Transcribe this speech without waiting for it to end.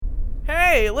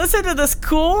Hey, listen to this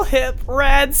cool, hip,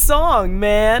 rad song,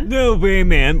 man. No way,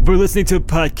 man. We're listening to a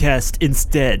podcast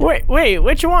instead. Wait,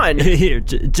 which one? Here,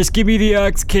 just give me the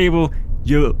aux cable.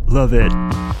 You'll love it.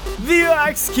 The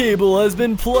aux cable has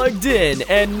been plugged in,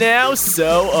 and now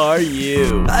so are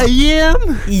you. I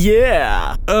am?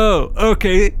 Yeah. Oh,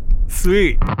 okay.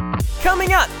 Sweet.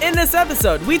 Coming up in this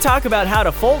episode, we talk about how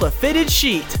to fold a fitted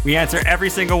sheet We answer every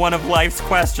single one of life's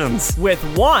questions. with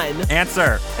one,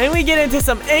 Answer. and we get into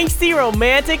some angsty,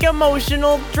 romantic,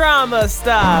 emotional drama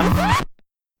stuff.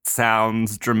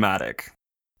 Sounds dramatic.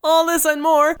 All this and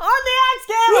more on the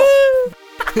aux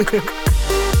cable.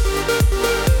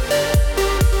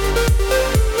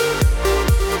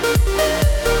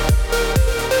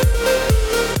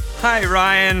 Hi,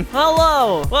 Ryan.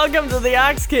 Hello, welcome to the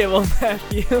aux cable,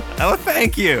 Matthew. Oh,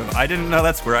 thank you. I didn't know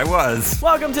that's where I was.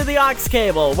 Welcome to the aux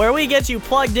cable, where we get you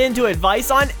plugged into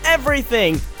advice on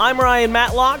everything. I'm Ryan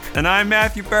Matlock, And I'm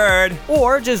Matthew Bird.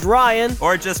 or just Ryan,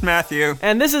 Or just Matthew.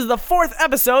 and this is the 4th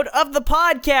episode of the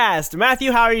podcast.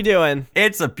 Matthew, how are you doing?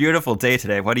 It's a beautiful day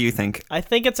today. What do you think? I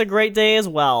think it's a great day as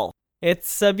well.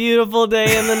 It's a beautiful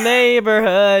day in the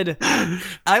neighborhood.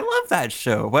 I love that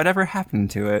show. Whatever happened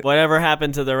to it? Whatever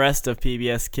happened to the rest of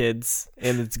PBS Kids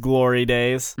in its glory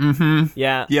days? Mm-hmm.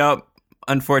 Yeah. Yep.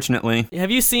 Unfortunately.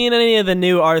 Have you seen any of the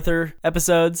new Arthur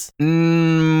episodes?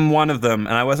 One of them.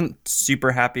 And I wasn't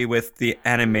super happy with the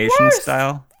animation Worst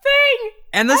style. Thing!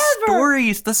 And the ever.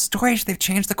 stories, they've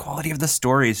changed the quality of the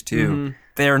stories too.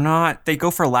 Mm-hmm. They go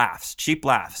for laughs, cheap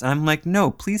laughs. And I'm like, no,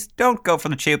 please don't go for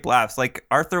the cheap laughs. Like,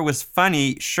 Arthur was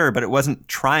funny, sure, but it wasn't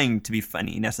trying to be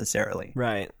funny necessarily.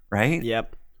 Right. Right?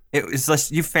 Yep. It was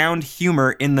just, you found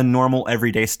humor in the normal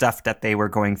everyday stuff that they were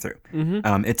going through.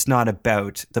 Mm-hmm. It's not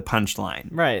about the punchline.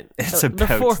 Right. It's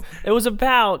Before, about... it was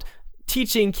about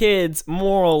teaching kids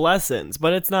moral lessons,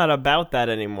 but it's not about that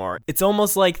anymore. It's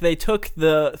almost like they took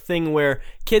the thing where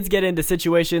kids get into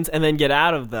situations and then get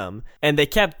out of them, and they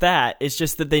kept that. It's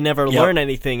just that they never learn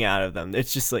anything out of them.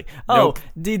 It's just like, oh,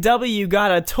 Nope. DW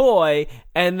got a toy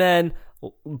and then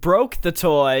broke the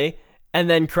toy and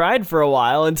then cried for a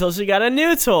while until she got a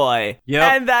new toy.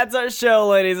 Yep. And that's our show,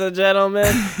 ladies and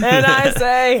gentlemen. And I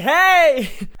say,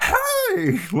 hey!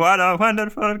 Hey, what a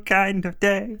wonderful kind of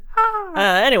day.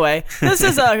 Anyway, this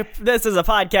is a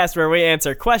podcast where we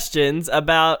answer questions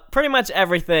about pretty much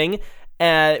everything.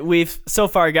 We've so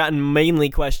far gotten mainly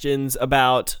questions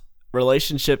about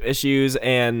relationship issues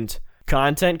and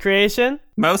content creation.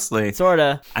 Mostly.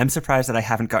 Sorta. I'm surprised that I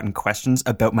haven't gotten questions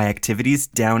about my activities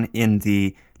down in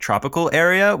the tropical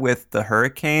area with the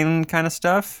hurricane kind of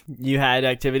stuff. You had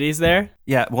activities there?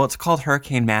 Yeah, well, it's called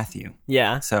Hurricane Matthew.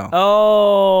 Yeah. So.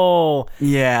 Oh.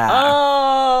 Yeah.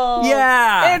 Oh.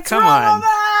 Yeah. It's come on.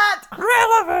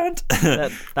 relevant.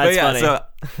 Relevant. That's funny. So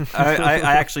I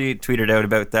actually tweeted out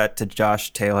about that to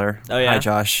Josh Taylor. Oh, yeah? Hi,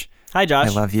 Josh. Hi, Josh. I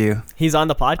love you. He's on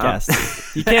the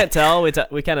podcast. You can't tell.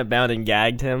 We kind of bound and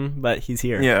gagged him, but he's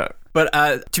here. Yeah. But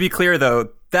to be clear, though,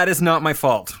 that is not my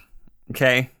fault.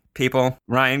 Okay? People,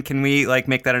 Ryan, can we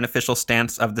make that an official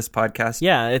stance of this podcast?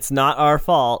 Yeah, it's not our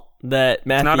fault that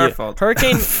Matthew... not our fault.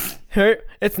 Hurricane...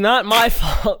 It's not my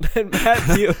fault that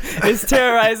Matthew is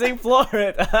terrorizing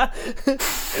Florida.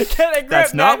 Get a grip,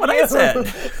 That's not Matthew. what I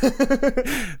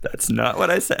said. That's not what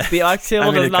I said. The aux cable I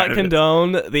mean, does it not kind of is.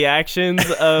 condone the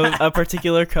actions of a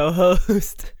particular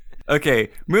co-host. Okay,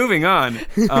 moving on.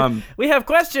 We have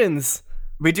questions.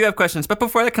 We do have questions, but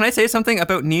before that, can I say something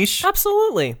about niche?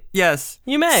 Absolutely. Yes.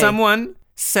 You may. Someone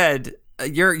said,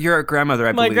 your grandmother,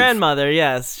 I My believe. grandmother,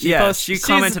 yes. She she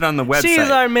commented on the website. She's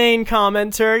our main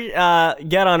commenter.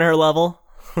 Get on her level.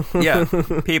 Yeah,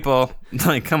 people,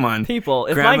 come on. People,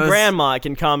 if Grandmas- my grandma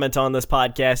can comment on this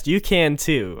podcast, you can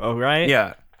too, all right?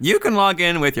 Yeah, you can log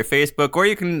in with your Facebook, or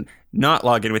you can not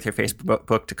log in with your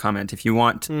Facebook to comment if you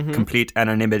want complete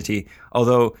anonymity,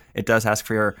 although it does ask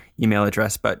for your email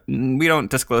address, but we don't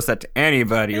disclose that to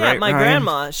anybody, Yeah, right, my Ryan?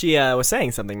 grandma, she was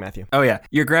saying something, Matthew. Oh, yeah.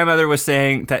 Your grandmother was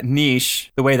saying that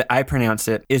niche, the way that I pronounce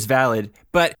it, is valid,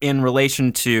 but in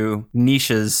relation to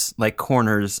niches, like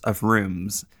corners of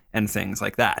rooms and things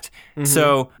like that.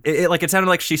 So it sounded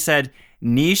like she said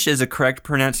niche is a correct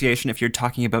pronunciation if you're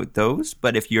talking about those,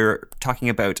 but if you're talking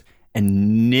about a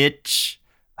niche...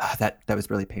 that was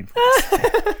really painful.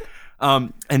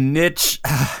 A niche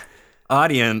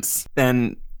audience,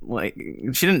 then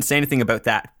she didn't say anything about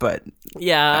that, but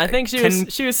Yeah, I think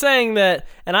she was saying that,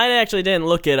 and I actually didn't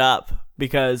look it up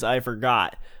because I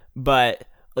forgot, but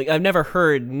I've never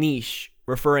heard niche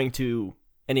referring to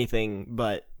anything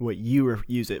but what you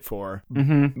use it for.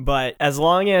 Mm-hmm. But as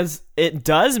long as it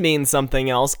does mean something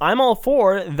else, I'm all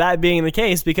for that being the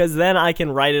case, because then I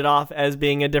can write it off as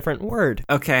being a different word.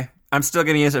 okay. I'm still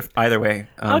going to use it either way.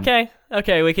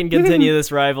 Okay, we can continue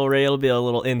this rivalry. It'll be a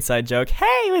little inside joke.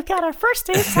 Hey, we've got our first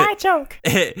inside joke.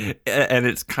 And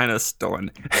it's kind of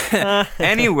stolen.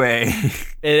 Anyway.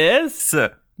 It is?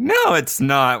 So, no, it's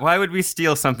not. Why would we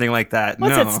steal something like that?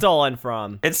 What's no. it stolen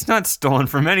from? It's not stolen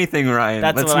from anything, Ryan.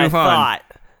 That's Let's what move I on. thought.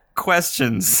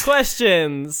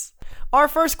 Questions. Our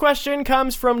first question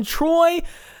comes from Troy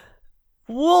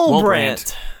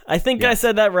Woolbrandt. I think I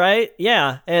said that right.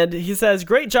 Yeah. And he says,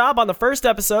 great job on the first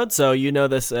episode. So you know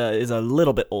this is a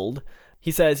little bit old.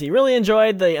 He says he really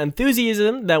enjoyed the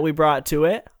enthusiasm that we brought to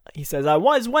it. He says, I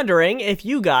was wondering if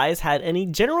you guys had any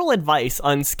general advice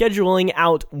on scheduling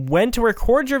out when to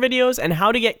record your videos and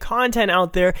how to get content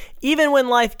out there even when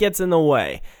life gets in the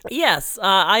way. Yes,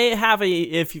 I have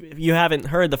if you haven't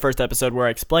heard the first episode where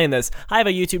I explained this, I have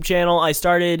a YouTube channel. I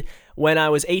started when I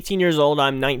was 18 years old.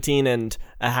 I'm 19 and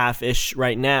a half-ish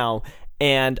right now.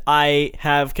 And I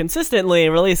have consistently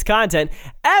released content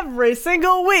every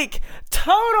single week.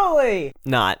 Totally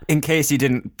not. In case you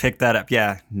didn't pick that up.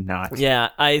 Yeah, not. Yeah,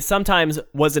 I sometimes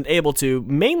wasn't able to,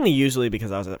 mainly usually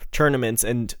because I was at tournaments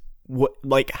and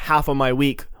like half of my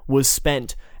week was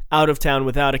spent out of town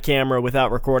without a camera,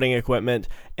 without recording equipment,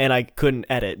 and I couldn't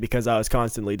edit because I was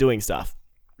constantly doing stuff.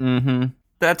 Mm-hmm.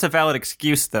 That's a valid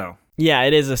excuse, though. Yeah,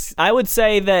 it is. I would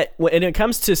say that when it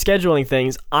comes to scheduling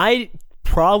things, I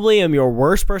probably am your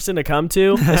worst person to come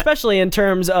to, especially in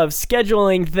terms of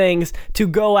scheduling things to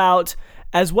go out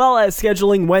as well as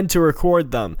scheduling when to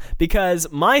record them. Because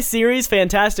my series,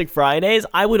 Fantastic Fridays,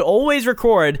 I would always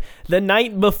record the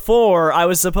night before I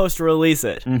was supposed to release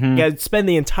it. I'd spend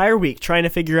the entire week trying to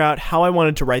figure out how I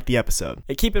wanted to write the episode.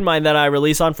 And keep in mind that I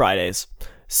release on Fridays.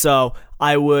 So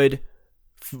I would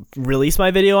release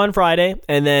my video on Friday,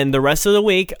 and then the rest of the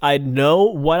week I'd know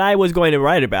what I was going to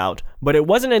write about, but it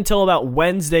wasn't until about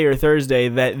Wednesday or Thursday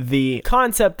that the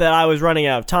concept that I was running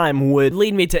out of time would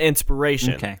lead me to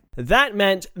inspiration. Okay. That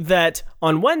meant that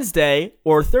on Wednesday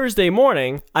or Thursday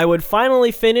morning, I would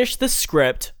finally finish the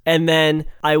script, and then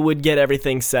I would get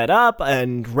everything set up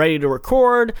and ready to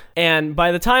record, and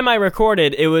by the time I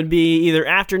recorded, it would be either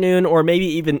afternoon or maybe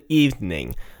even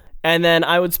evening. And then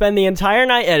I would spend the entire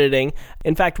night editing.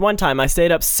 In fact, one time I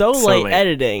stayed up so late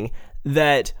editing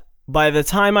that by the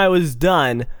time I was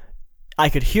done, I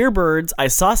could hear birds, I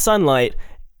saw sunlight,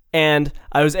 and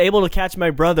I was able to catch my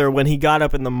brother when he got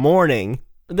up in the morning.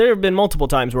 There have been multiple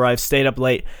times where I've stayed up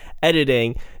late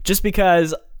editing just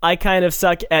because I kind of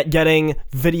suck at getting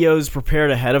videos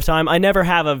prepared ahead of time. I never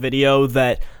have a video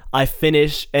that I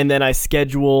finish and then I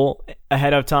schedule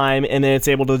ahead of time and then it's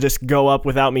able to just go up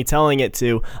without me telling it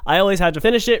to. I always have to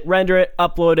finish it, render it,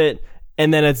 upload it,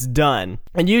 and then it's done.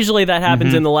 And usually that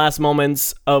happens in the last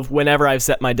moments of whenever I've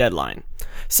set my deadline.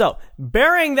 So,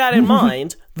 bearing that in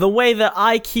mind, the way that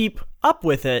I keep up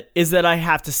with it is that I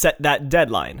have to set that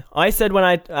deadline. I said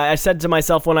I said to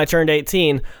myself when I turned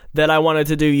 18 that I wanted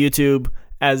to do YouTube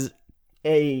as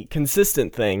a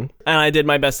consistent thing, and I did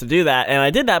my best to do that, and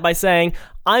I did that by saying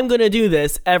I'm going to do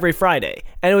this every Friday.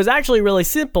 And it was actually really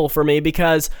simple for me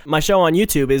because my show on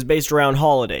YouTube is based around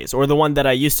holidays, or the one that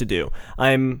I used to do.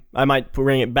 I might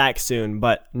bring it back soon,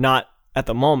 but not at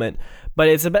the moment. But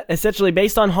it's essentially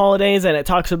based on holidays, and it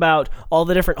talks about all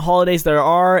the different holidays there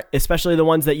are, especially the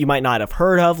ones that you might not have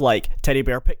heard of, like Teddy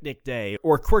Bear Picnic Day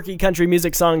or Quirky Country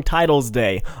Music Song Titles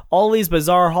Day. All these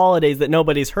bizarre holidays that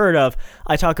nobody's heard of,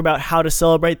 I talk about how to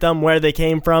celebrate them, where they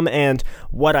came from, and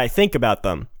what I think about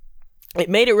them. It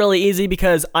made it really easy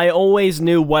because I always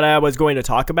knew what I was going to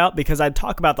talk about because I'd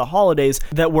talk about the holidays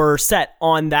that were set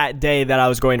on that day that I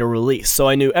was going to release. So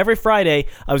I knew every Friday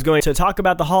I was going to talk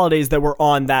about the holidays that were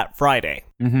on that Friday.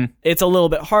 It's a little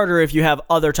bit harder if you have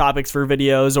other topics for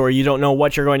videos or you don't know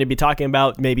what you're going to be talking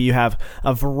about. Maybe you have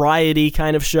a variety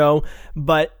kind of show.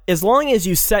 But as long as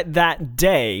you set that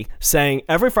day saying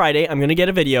every Friday I'm going to get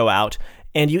a video out,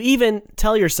 and you even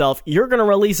tell yourself you're going to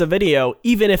release a video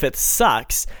even if it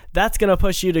sucks, that's going to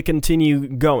push you to continue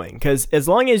going. Because as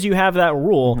long as you have that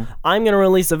rule, I'm going to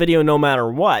release a video no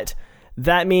matter what,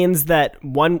 that means that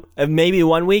maybe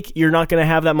one week you're not going to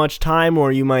have that much time,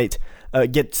 or you might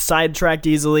get sidetracked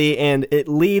easily, and it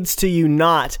leads to you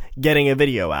not getting a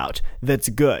video out that's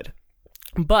good.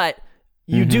 But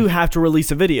you do have to release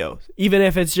a video, even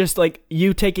if it's just like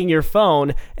you taking your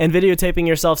phone and videotaping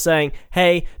yourself saying,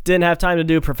 hey, didn't have time to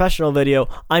do a professional video,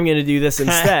 I'm going to do this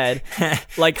instead.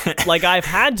 like I've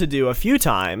had to do a few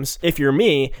times. If you're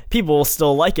me, people will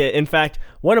still like it. In fact,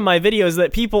 one of my videos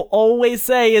that people always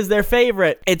say is their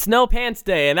favorite, it's No Pants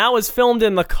Day, and that was filmed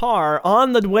in the car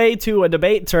on the way to a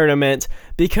debate tournament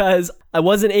because I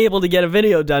wasn't able to get a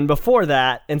video done before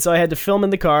that, and so I had to film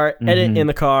in the car, edit in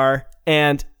the car,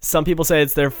 And some people say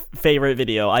it's their favorite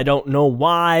video. I don't know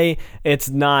why. It's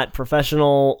not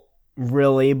professional,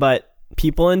 really, but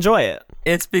people enjoy it.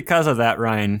 It's because of that,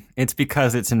 Ryan. It's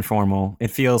because it's informal. It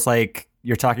feels like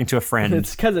you're talking to a friend.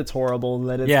 It's because it's horrible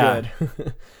that it's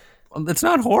good. Well, it's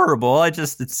not horrible.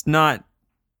 It's not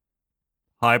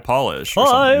high polish. Or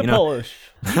High something, polish.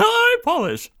 High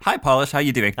polish. High polish. How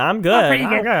you doing? I'm good.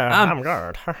 I'm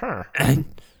good.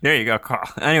 There you go, Carl.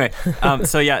 Anyway,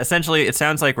 so yeah, essentially, it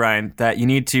sounds like, Ryan, that you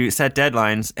need to set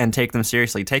deadlines and take them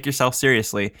seriously. Take yourself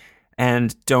seriously,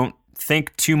 and don't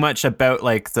think too much about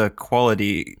like the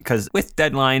quality, because with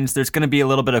deadlines there's going to be a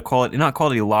little bit of quality, not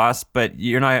quality loss, but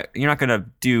you're not going to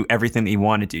do everything that you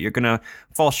want to do. You're going to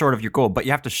fall short of your goal, but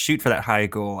you have to shoot for that high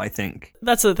goal, I think.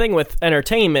 That's the thing with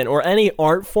entertainment or any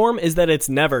art form, is that it's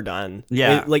never done.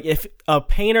 Yeah. Like if a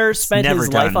painter spent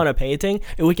his life on a painting,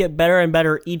 it would get better and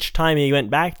better each time he went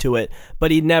back to it,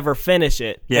 but he'd never finish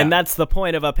it. Yeah. And that's the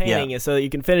point of a painting, is so that you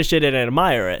can finish it and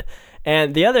admire it.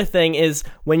 And the other thing is,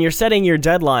 when you're setting your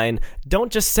deadline,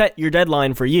 don't just set your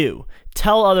deadline for you.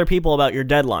 Tell other people about your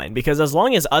deadline, because as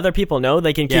long as other people know,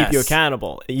 they can keep you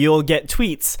accountable. You'll get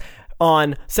tweets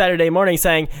on Saturday morning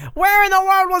saying, "Where in the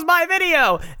world was my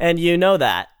video?" And you know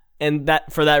that. And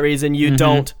that for that reason, you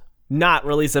don't not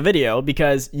release a video,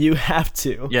 because you have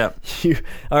to. Yeah. You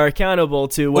are accountable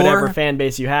to whatever fan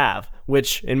base you have,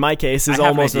 which in my case is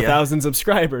almost 1,000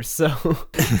 subscribers. So...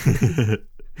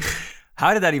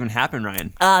 How did that even happen,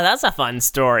 Ryan? That's a fun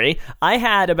story. I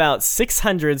had about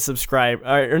 600 subscribers,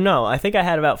 or no, I think I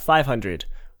had about 500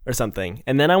 or something.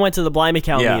 And then I went to the Blimey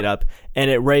Cow meetup, and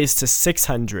it raised to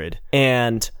 600,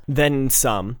 and then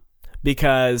some,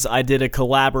 because I did a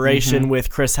collaboration with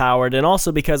Chris Howard, and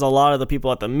also because a lot of the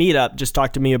people at the meetup just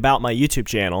talked to me about my YouTube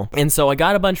channel. And so I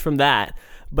got a bunch from that.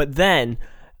 But then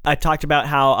I talked about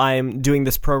how I'm doing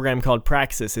this program called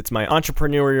Praxis. It's my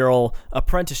entrepreneurial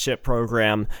apprenticeship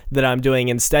program that I'm doing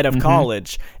instead of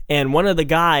college. And one of the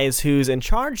guys who's in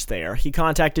charge there, he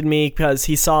contacted me because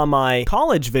he saw my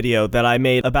college video that I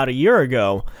made about a year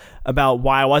ago about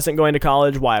why I wasn't going to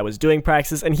college, why I was doing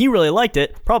Praxis, and he really liked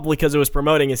it, probably because it was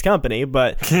promoting his company,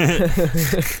 but...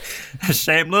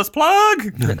 Shameless plug!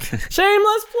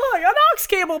 Shameless plug! An aux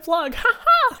cable plug!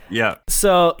 Ha-ha! Yeah.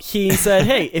 So he said,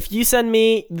 hey, if you send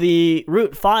me the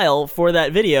root file for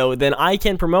that video, then I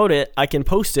can promote it, I can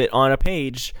post it on a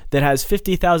page that has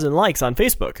 50,000 likes on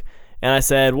Facebook. And I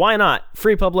said, why not?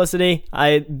 Free publicity.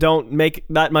 I don't make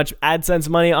that much AdSense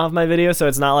money off my video, so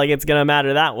it's not like it's going to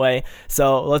matter that way.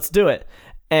 So let's do it.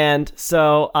 And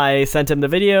so I sent him the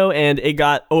video, and it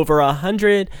got over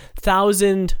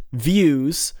 100,000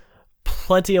 views,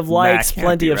 plenty of likes,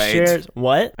 plenty of shares.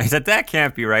 What? I said, that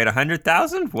can't be right.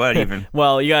 100,000? What even?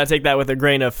 Well, you got to take that with a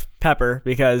grain of pepper,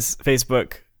 because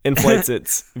Facebook inflates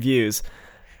its views.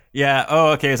 Yeah.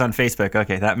 Oh, okay. It's on Facebook.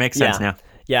 Okay. That makes sense now.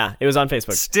 Yeah, it was on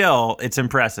Facebook. Still, it's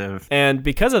impressive. And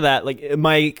because of that, like,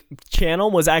 my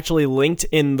channel was actually linked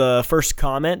in the first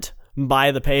comment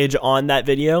by the page on that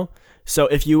video. So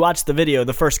if you watch the video,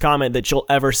 the first comment that you'll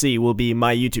ever see will be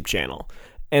my YouTube channel.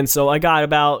 And so I got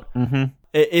about...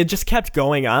 It just kept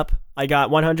going up. I got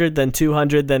 100, then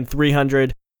 200, then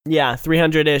 300. Yeah,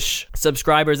 300-ish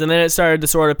subscribers. And then it started to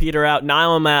sort of peter out.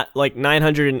 Now I'm at like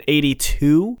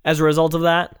 982 as a result of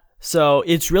that. So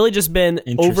it's really just been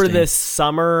over this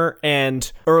summer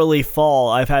and early fall,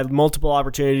 I've had multiple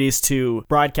opportunities to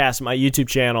broadcast my YouTube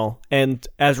channel. And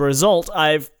as a result,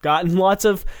 I've gotten lots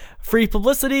of free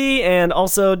publicity and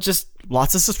also just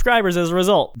lots of subscribers as a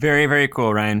result. Very, very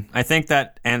cool, Ryan. I think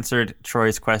that answered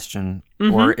Troy's question.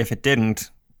 Or if it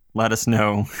didn't, let us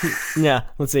know. Yeah,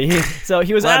 let's see. So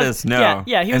he was let us know.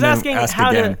 Yeah, he was asking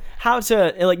how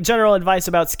to like general advice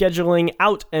about scheduling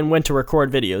out and when to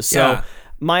record videos. So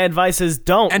my advice is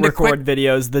don't record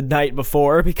videos the night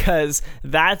before, because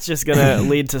that's just going to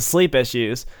lead to sleep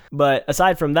issues. But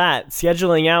aside from that,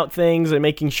 scheduling out things and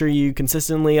making sure you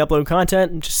consistently upload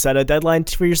content, just set a deadline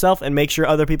for yourself and make sure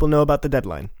other people know about the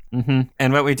deadline.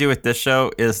 And what we do with this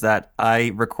show is that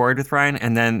I record with Ryan,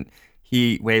 and then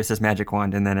he waves his magic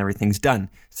wand, and then everything's done.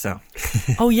 So.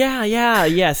 Oh,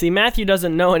 yeah. See, Matthew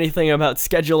doesn't know anything about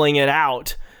scheduling it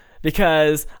out,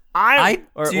 because I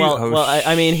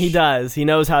mean, he does. He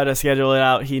knows how to schedule it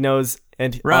out. He knows,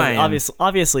 and Ryan,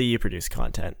 obviously, you produce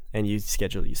content and you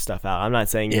schedule your stuff out. I'm not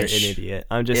saying you're an idiot.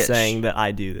 I'm just saying that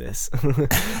I do this.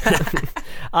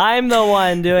 I'm the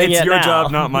one doing it. It's your now.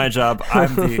 job, not my job.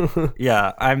 I'm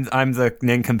the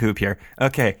nincompoop here.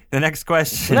 Okay, the next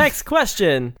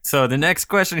question. So the next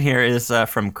question here is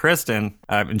from Kristen,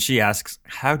 and she asks,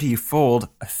 "How do you fold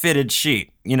a fitted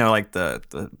sheet? You know, like the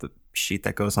sheet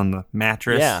that goes on the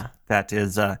mattress that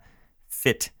is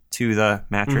fit to the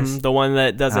mattress? The one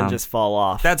that doesn't just fall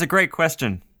off. That's a great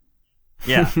question.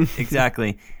 Yeah,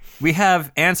 exactly. We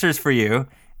have answers for you,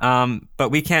 but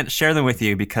we can't share them with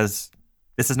you because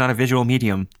this is not a visual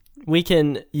medium. We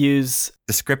can use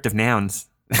descriptive nouns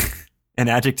and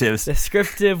adjectives.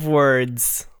 Descriptive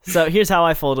words. So here's how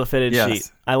I fold a fitted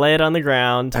sheet. I lay it on the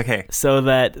ground so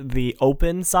that the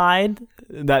open side,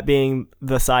 that being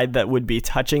the side that would be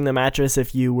touching the mattress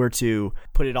if you were to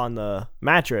put it on the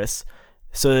mattress,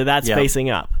 so that's facing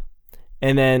up.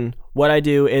 And then what I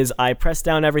do is I press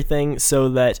down everything so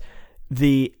that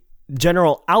the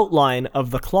general outline of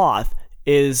the cloth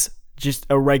is just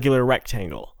a regular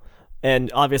rectangle.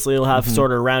 And obviously it'll have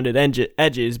sort of rounded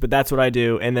edges, but that's what I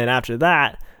do. And then after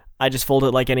that, I just fold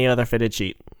it like any other fitted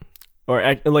sheet.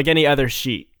 Or like any other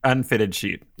sheet. Unfitted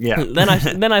sheet. Yeah.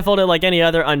 then I fold it like any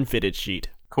other unfitted sheet.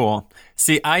 Cool.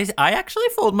 See, I actually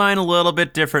fold mine a little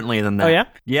bit differently than that. Oh, yeah?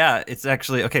 Yeah, it's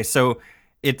actually... Okay, so...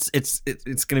 It's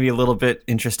going to be a little bit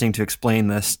interesting to explain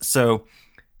this. So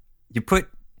you put,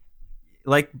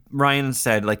 like Ryan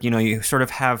said, like, you sort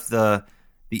of have the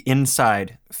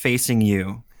inside facing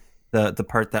you, the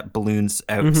part that balloons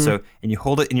out. So, and you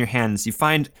hold it in your hands. You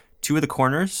find two of the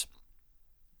corners.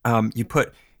 You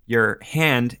put your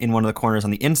hand in one of the corners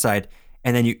on the inside,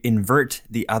 and then you invert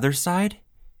the other side,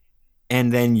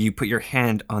 and then you put your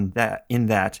hand on in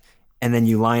that. And then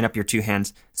you line up your two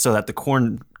hands so that the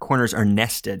corners are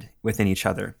nested within each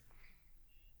other.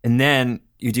 And then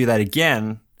you do that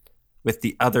again with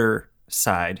the other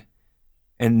side.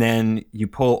 And then you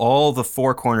pull all the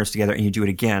four corners together and you do it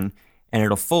again. And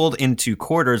it'll fold into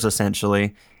quarters,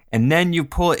 essentially. And then you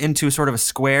pull it into sort of a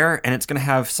square, and it's going to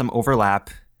have some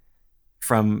overlap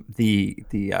from the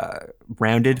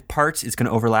rounded part. It's going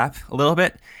to overlap a little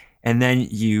bit. And then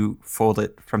you fold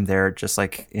it from there, just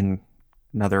like in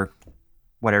another...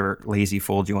 whatever lazy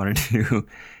fold you want to do.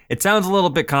 It sounds a little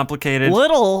bit complicated.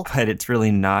 But it's really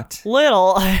not.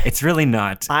 It's really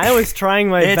not. I was trying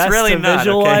my best to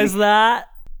visualize that.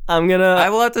 I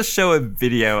will have to show a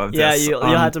video of this. Yeah, you'll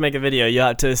have to make a video. You'll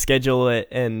have to schedule it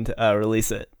and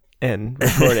release it and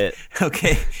record it.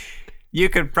 Okay. You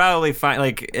could probably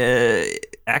find,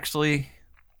 actually...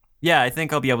 Yeah, I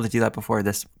think I'll be able to do that before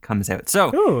this comes out.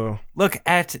 So, look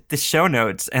at the show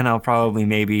notes, and I'll probably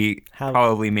maybe have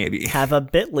a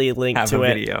Bitly link have to a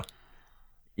it. Video.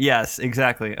 Yes,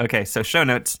 exactly. Okay, so show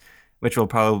notes, which will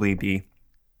probably be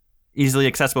easily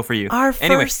accessible for you. Our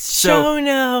first show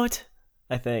note,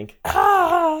 I think.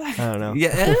 I don't know.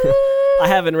 Yeah, I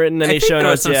haven't written any show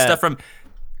notes yet.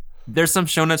 There's some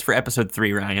show notes for episode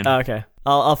 3, Ryan. Okay,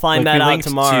 I'll find that out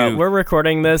tomorrow. We're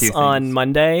recording this on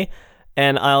Monday.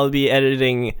 And I'll be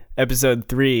editing episode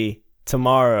 3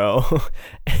 tomorrow,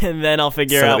 and then I'll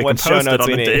figure out what show notes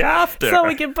we need. Day after. So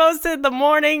we can post it the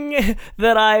morning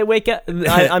that I wake up.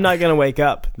 I'm not going to wake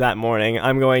up that morning.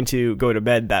 I'm going to go to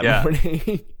bed that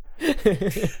morning.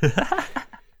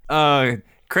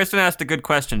 Kristen asked a good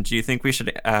question. Do you think we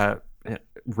should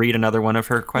read another one of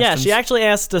her questions? Yeah, she actually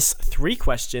asked us 3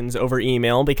 questions over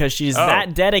email because she's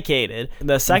that dedicated.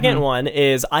 The second one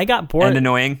is, I got bored. And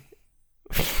annoying.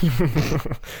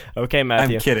 Okay,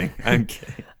 Matthew. I'm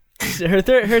kidding.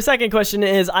 Her second question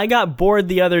is, I got bored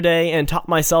the other day and taught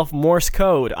myself Morse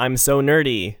code. I'm so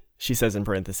nerdy, she says in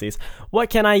parentheses. What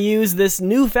can I use this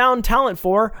newfound talent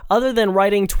for other than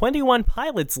writing 21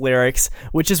 Pilots lyrics,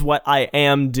 which is what I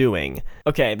am doing?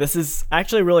 Okay, this is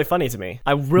actually really funny to me.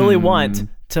 I really want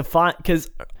to find...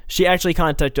 because she actually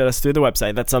contacted us through the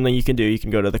website. That's something you can do. You can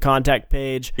go to the contact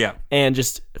page and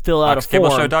just fill out a form.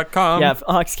 HawksCableShow.com. Yeah,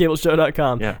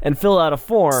 HawksCableShow.com. And fill out a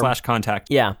form. /contact.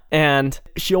 Yeah, and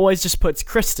she always just puts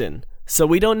Kristen. So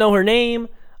we don't know her name.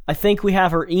 I think we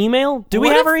have her email. Do we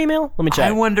have her email? Let me check.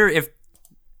 I wonder if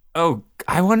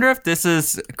this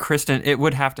is Kristen. It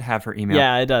would have to have her email.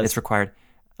 Yeah, it does. It's required.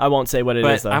 I won't say what it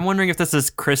is, though. I'm wondering if this is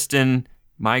Kristen,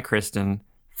 my Kristen,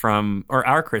 or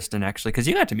our Kristen, actually, because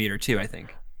you got to meet her, too, I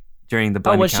think. During the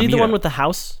Blind was she the meetup. one with the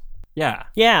house? Yeah.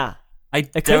 Yeah. I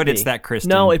doubt it's that Kristen.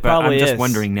 No, it probably is. I'm just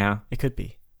wondering now. It could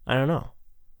be. I don't know.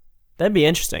 That'd be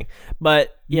interesting.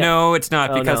 But yeah. No, it's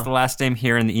not, because the last name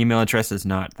here in the email address is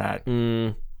not that.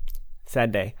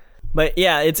 Sad day. But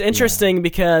yeah, it's interesting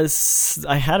because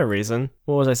I had a reason.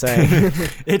 What was I saying?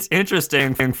 It's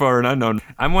interesting for an unknown.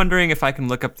 I'm wondering if I can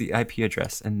look up the IP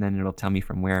address and then it'll tell me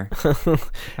from where.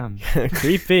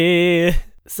 Creepy.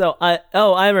 So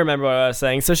I remember what I was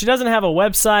saying. So she doesn't have a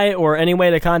website or any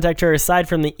way to contact her aside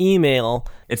from the email.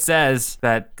 It says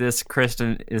that this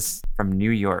Kristen is from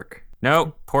New York.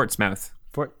 No, Portsmouth.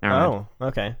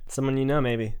 Okay. Someone you know,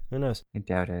 maybe. Who knows? I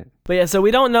doubt it. But yeah, so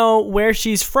we don't know where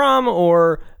she's from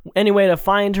or any way to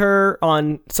find her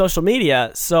on social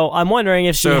media. So I'm wondering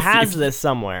if she has this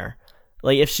somewhere.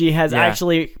 Like if she has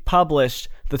actually published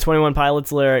the 21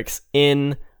 Pilots lyrics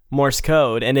in Morse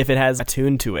code and if it has a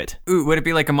tune to it. Ooh, would it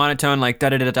be like a monotone like da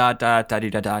da da da da da da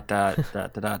da da da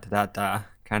da da da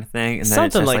kind of thing? And then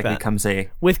something it just like that becomes a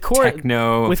with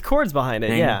techno with chords behind it.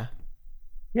 thing. Yeah.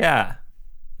 Yeah.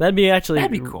 That'd be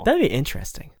cool. That'd be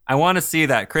interesting. I want to see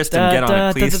that. Kristen, get on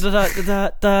it, please.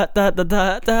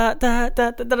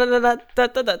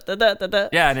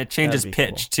 Yeah, and it changes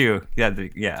pitch too.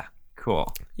 Yeah,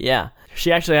 cool. Yeah.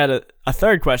 She actually had a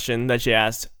third question that she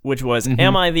asked, which was,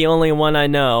 am I the only one I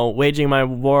know waging my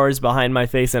wars behind my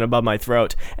face and above my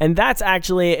throat? And that's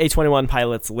actually a 21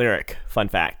 Pilots lyric, fun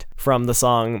fact, from the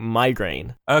song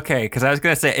Migraine. Okay, because I was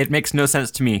going to say, it makes no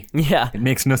sense to me. Yeah. It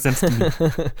makes no sense to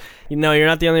me. No, you're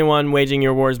not the only one waging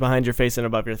your wars behind your face and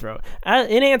above your throat.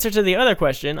 In answer to the other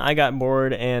question, I got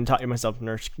bored and taught myself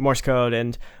Morse code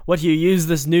and what do you use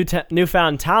this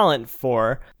newfound talent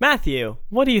for. Matthew,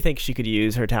 what do you think she could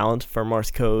use her talent for Morse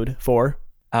code for?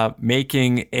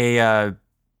 Making a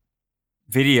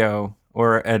video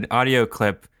or an audio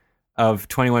clip of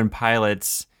 21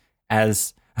 Pilots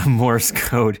as a Morse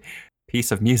code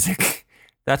piece of music.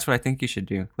 That's what I think you should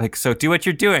do. Like, so do what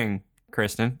you're doing,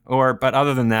 Kristen. But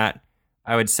other than that,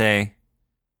 I would say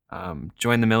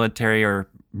join the military or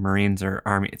Marines or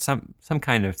Army. It's some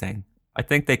kind of thing. I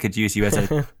think they could use you as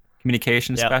a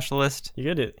communication specialist.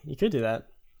 You could do that.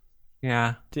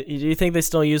 Yeah. Do you think they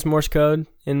still use Morse code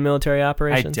in military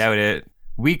operations? I doubt it.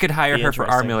 We could hire her for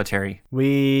our military.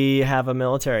 We have a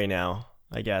military now,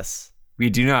 I guess. We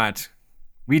do not.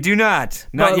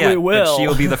 Not but yet. We will. But she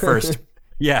will be the first.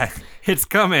 Yeah, it's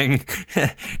coming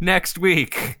next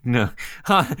week. No,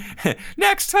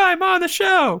 next time on the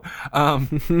show.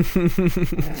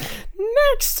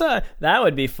 Next time. That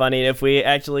would be funny if we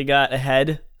actually got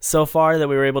ahead so far that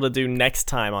we were able to do next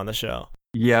time on the show.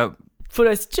 Yep. Put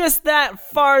us just that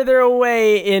farther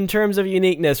away in terms of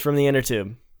uniqueness from the inner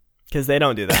tube, because they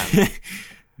don't do that.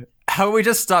 How about we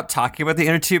just stop talking about the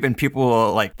inner tube and people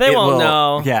will like... They won't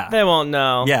know. Yeah. They won't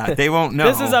know. Yeah, they won't know.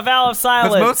 This is a vow of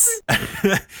silence.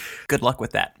 Good luck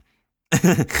with that.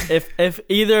 If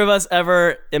either of us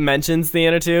ever mentions the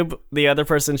inner tube, the other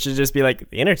person should just be like,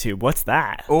 the inner tube, what's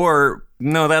that? Or,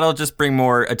 no, that'll just bring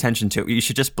more attention to it. You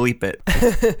should just bleep it.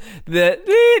 The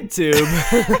tube.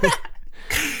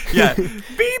 Yeah,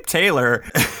 beep Taylor.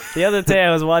 The other day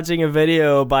I was watching a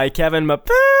video by Kevin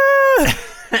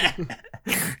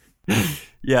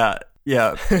Yeah.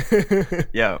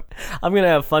 I'm gonna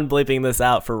have fun bleeping this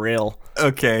out for real.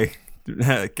 Okay,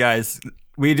 guys,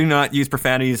 we do not use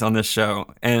profanities on this show,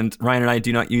 and Ryan and I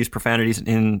do not use profanities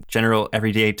in general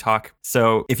everyday talk.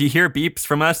 So if you hear beeps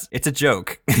from us, it's a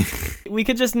joke. We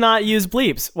could just not use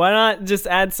bleeps. Why not just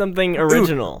add something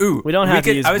original? Ooh, we don't have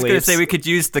to use bleeps. I was going to say we could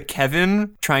use the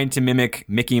Kevin trying to mimic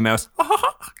Mickey Mouse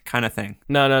kind of thing.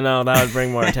 No, that would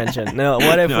bring more attention. No,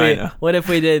 what if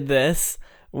we did this?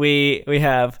 We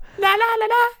have la la la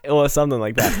la, or something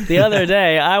like that. The other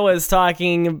day I was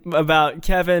talking about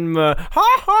Kevin.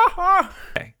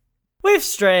 Okay. We've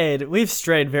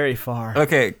strayed very far.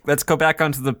 Okay, let's go back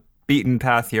onto the beaten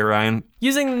path here, Ryan.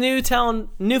 Using the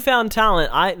newfound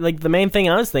talent, the main thing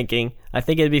I was thinking, I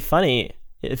think it'd be funny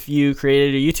if you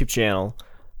created a YouTube channel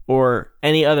or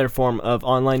any other form of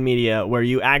online media where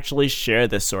you actually share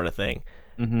this sort of thing.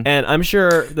 Mm-hmm. And I'm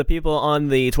sure the people on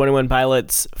the 21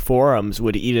 Pilots forums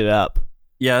would eat it up.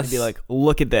 Yes. They'd be like,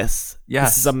 look at this. Yes.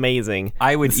 This is amazing.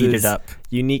 I would eat it up.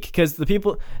 Unique, because the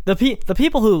people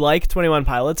who like 21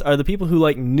 Pilots are the people who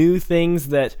like new things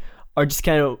that are just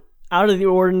kind of out of the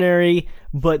ordinary,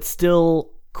 but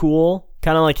still cool,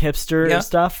 kind of like hipster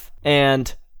stuff,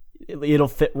 and it'll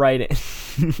fit right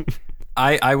in.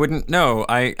 I wouldn't know.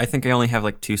 I think I only have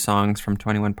like 2 songs from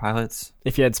 21 Pilots.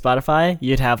 If you had Spotify,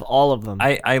 you'd have all of them.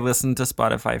 I listen to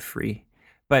Spotify free.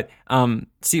 But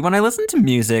see, when I listen to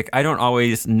music, I don't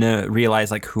always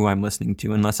realize like who I'm listening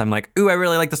to unless I'm like, ooh, I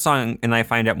really like the song, and I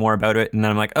find out more about it, and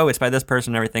then I'm like, oh, it's by this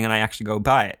person and everything, and I actually go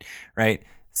buy it, right?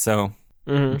 So...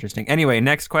 Mm-hmm. Interesting. Anyway,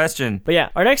 next question. But yeah,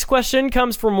 our next question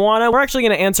comes from Juana. We're actually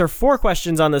going to answer 4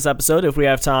 questions on this episode if we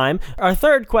have time. Our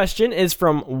third question is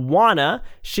from Juana.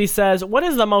 She says, what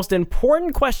is the most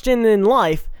important question in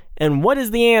life, and what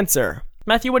is the answer?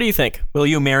 Matthew, what do you think? Will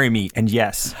you marry me? And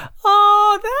yes.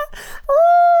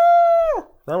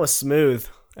 That was smooth,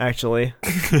 actually.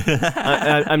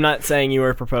 I'm not saying you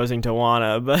were proposing to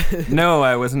Juana, but... No,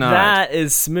 I was not. That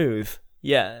is smooth.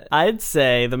 Yeah, I'd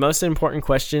say the most important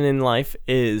question in life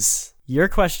is... Your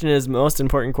question is the most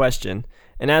important question.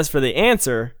 And as for the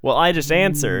answer, well, I just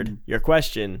answered your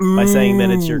question by saying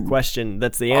that it's your question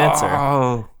that's the answer.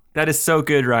 Oh, that is so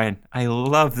good, Ryan. I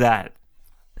love that.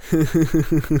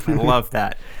 I love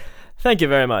that. Thank you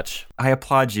very much. I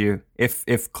applaud you.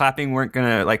 If clapping weren't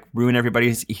gonna like ruin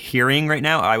everybody's hearing right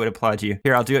now, I would applaud you.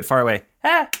 Here, I'll do it far away.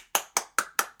 Ah!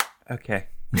 Okay.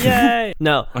 Yay!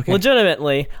 No, Okay.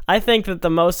 legitimately, I think that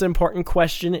the most important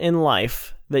question in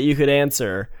life that you could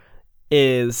answer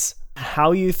is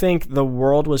how you think the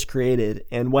world was created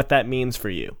and what that means for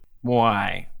you.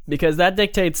 Why? Because that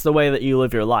dictates the way that you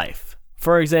live your life.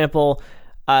 For example,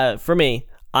 for me,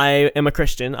 I am a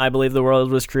Christian. I believe the world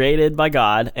was created by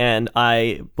God, and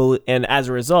and as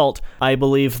a result, I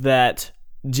believe that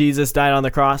Jesus died on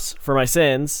the cross for my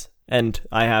sins, and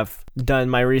I have done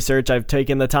my research. I've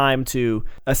taken the time to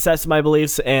assess my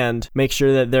beliefs and make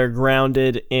sure that they're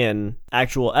grounded in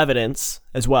actual evidence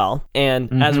as well.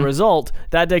 And as a result,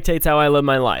 that dictates how I live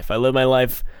my life. I live my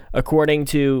life according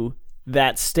to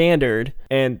that standard,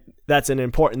 and that's an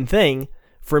important thing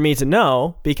for me to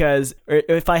know, because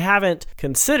if I haven't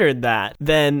considered that,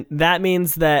 then that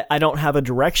means that I don't have a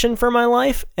direction for my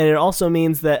life, and it also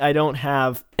means that I don't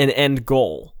have an end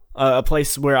goal, a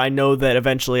place where I know that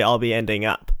eventually I'll be ending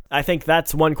up. I think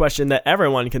that's one question that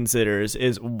everyone considers,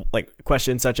 is like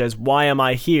questions such as, why am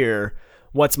I here?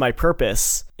 What's my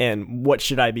purpose? And what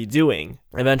should I be doing?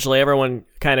 Eventually, everyone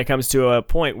kind of comes to a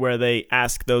point where they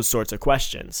ask those sorts of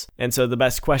questions. And so the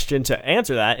best question to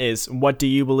answer that is, what do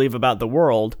you believe about the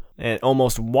world? And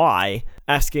almost why?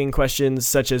 Asking questions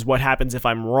such as, what happens if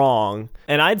I'm wrong?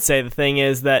 And I'd say the thing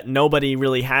is that nobody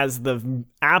really has the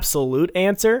absolute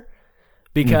answer,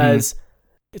 because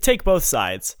take both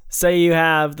sides. Say you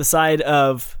have the side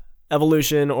of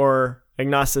evolution or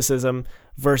agnosticism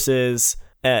versus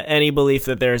any belief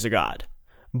that there is a God.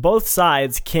 Both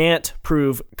sides can't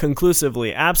prove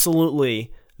conclusively,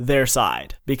 absolutely, their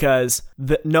side, because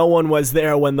no one was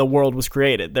there when the world was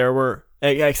created. There were,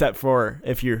 except for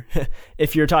if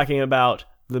you're talking about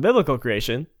the biblical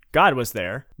creation, God was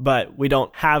there, but we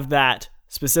don't have that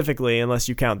specifically unless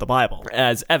you count the Bible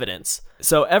as evidence.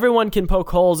 So everyone can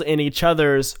poke holes in each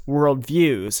other's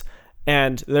worldviews,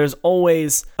 and there's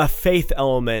always a faith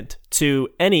element to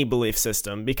any belief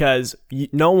system, because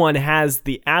no one has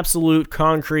the absolute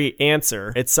concrete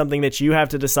answer. It's something that you have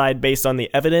to decide based on the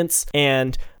evidence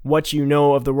and what you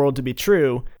know of the world to be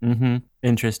true.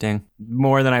 Interesting.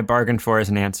 More than I bargained for as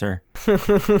an answer.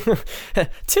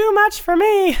 Too much for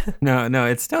me. No,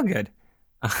 it's still good.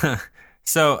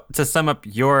 So to sum up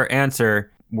your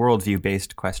answer,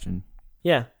 worldview-based question.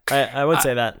 Yeah, I would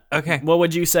say that. Okay. What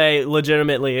would you say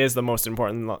legitimately is the most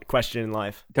important question in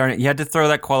life? Darn it, you had to throw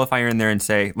that qualifier in there and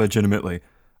say legitimately.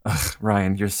 Ugh,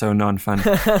 Ryan, you're so non-fun.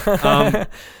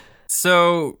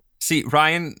 So, see,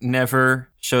 Ryan never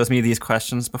shows me these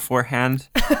questions beforehand.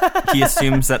 He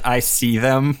assumes that I see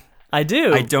them. I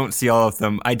do. I don't see all of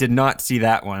them. I did not see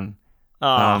that one.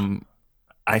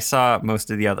 I saw most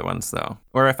of the other ones, though.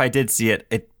 Or if I did see it,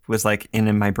 it was like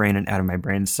in my brain and out of my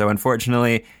brain. So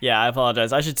unfortunately, yeah, I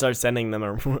apologize. I should start sending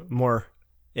them more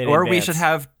in or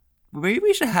advance.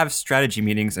 we should have strategy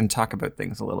meetings and talk about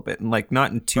things a little bit, and like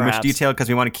not in too much detail, because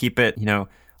we want to keep it,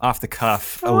 off the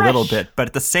cuff a little bit. But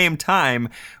at the same time,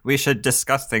 we should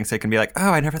discuss things so it can be like,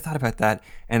 oh, I never thought about that.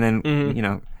 And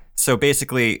then, so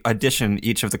basically audition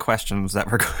each of the questions that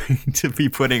we're going to be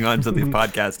putting onto the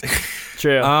podcast.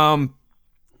 True.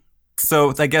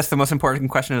 So I guess the most important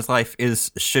question in his life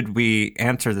is, should we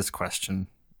answer this question,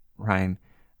 Ryan?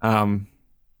 No,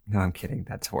 I'm kidding.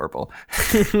 That's horrible.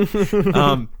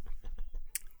 The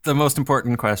most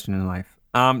important question in life.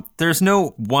 There's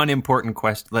no one important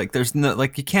question. Like, there's no,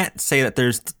 like, you can't say that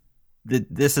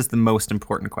this is the most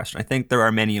important question. I think there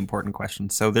are many important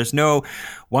questions. So there's no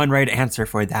one right answer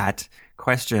for that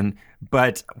question.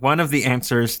 But one of the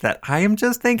answers that I am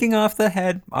just thinking off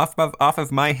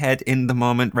of my head in the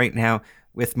moment right now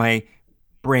with my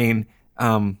brain,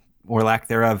 or lack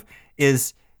thereof,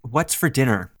 is, what's for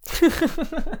dinner?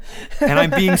 And I'm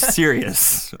being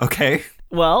serious, okay?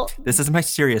 Well, this is my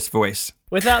serious voice.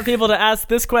 Without people to ask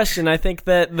this question, I think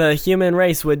that the human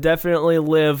race would definitely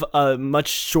live a much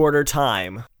shorter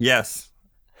time. Yes.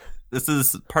 This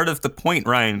is part of the point,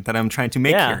 Ryan, that I'm trying to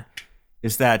make here,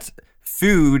 is that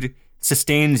food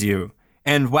sustains you.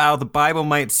 And while the Bible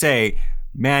might say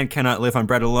man cannot live on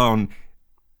bread alone,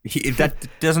 that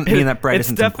doesn't mean that bread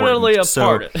isn't important. It's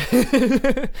definitely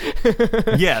a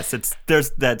part. Yes,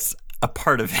 that's a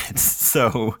part of it.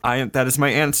 So that is my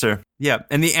answer. Yeah.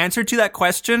 And the answer to that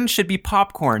question should be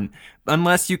popcorn,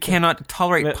 unless you cannot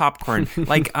tolerate popcorn.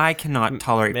 Like I cannot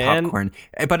tolerate popcorn,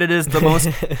 but it is the most,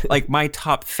 like my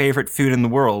top favorite food in the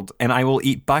world. And I will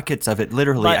eat buckets of it.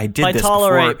 Literally, I did by this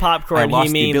tolerate before popcorn, I lost he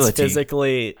the means ability.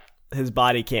 physically his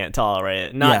body can't tolerate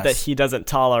it. Not that he doesn't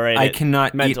tolerate it I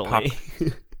cannot mentally.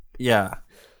 eat Yeah.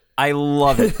 I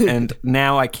love it. And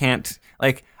now I can't,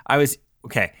 like, I was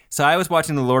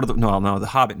watching the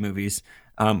Hobbit movies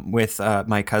with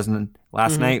my cousin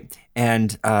last night,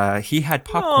 and he had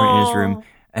popcorn in his room,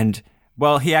 and,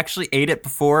 well, he actually ate it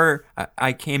before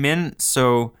I came in,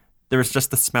 so there was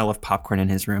just the smell of popcorn in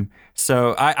his room.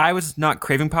 So I was not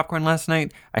craving popcorn last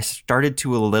night. I started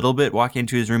to a little bit walking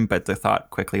into his room, but the thought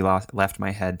quickly left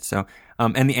my head. So,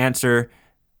 and the answer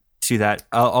to that,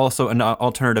 also an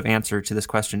alternative answer to this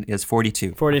question is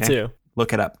 42. 42. Okay?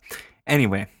 Look it up.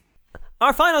 Anyway.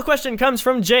 Our final question comes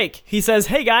from Jake. He says,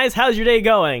 "Hey guys, how's your day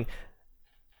going?"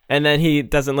 And then he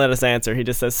doesn't let us answer. He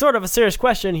just says, "Sort of a serious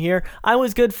question here. I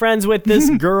was good friends with this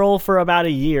girl for about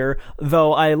a year,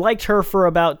 though I liked her for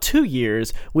about 2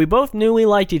 years. We both knew we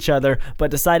liked each other, but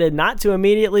decided not to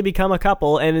immediately become a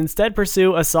couple and instead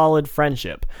pursue a solid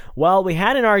friendship. Well, we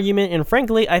had an argument, and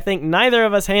frankly, I think neither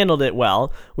of us handled it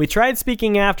well. We tried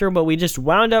speaking after, but we just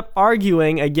wound up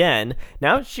arguing again.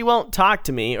 Now she won't talk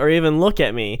to me or even look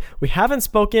at me. We haven't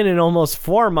spoken in almost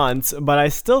 4 months, but I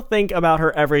still think about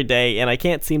her every day, and I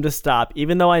can't seem to stop,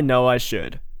 even though I know I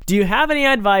should. Do you have any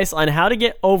advice on how to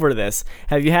get over this?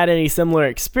 Have you had any similar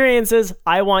experiences?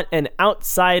 I want an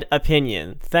outside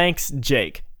opinion. Thanks,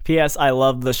 Jake. P.S. I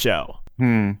love the show."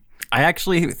 I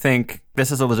actually think this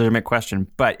is a legitimate question,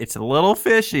 but it's a little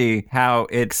fishy how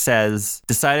it says,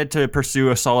 decided to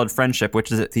pursue a solid friendship,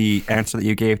 which is the answer that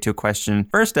you gave to a question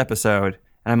first episode.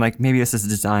 And I'm like, maybe this is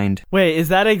designed. Wait, is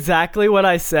that exactly what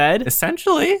I said?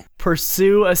 Essentially.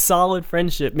 Pursue a solid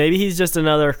friendship. Maybe he's just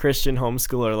another Christian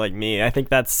homeschooler like me. I think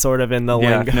that's sort of in the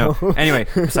lingo. No. Anyway,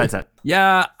 besides that.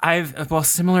 Yeah,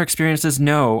 similar experiences,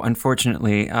 no,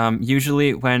 unfortunately.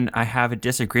 Usually when I have a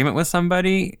disagreement with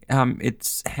somebody,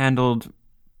 it's handled,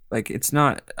 like, it's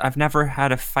not, I've never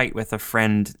had a fight with a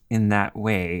friend in that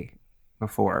way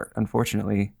before,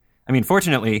 unfortunately. I mean,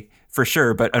 fortunately, for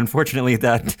sure, but unfortunately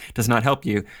that does not help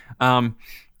you.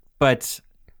 But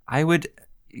I would,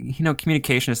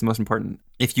 communication is the most important.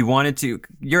 If you wanted to,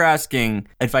 you're asking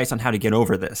advice on how to get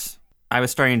over this. I was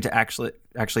starting to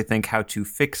actually think how to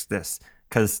fix this,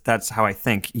 because that's how I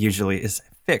think usually is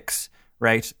fix,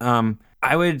 right?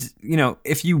 I would,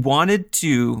 if you wanted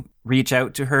to reach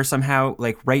out to her somehow,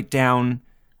 like write down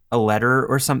a letter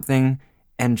or something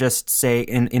and just say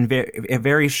in a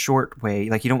very short way,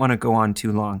 like you don't want to go on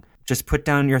too long. Just put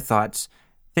down your thoughts,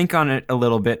 think on it a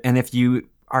little bit, and if you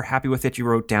are happy with it you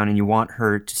wrote down and you want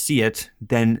her to see it,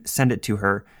 then send it to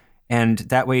her. And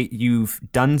that way you've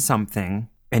done something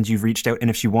and you've reached out, and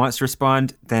if she wants to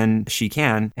respond, then she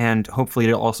can, and hopefully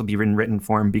it'll also be in written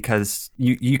form, because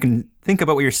you can think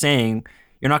about what you're saying.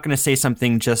 You're not going to say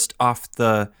something just off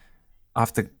the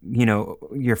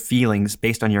your feelings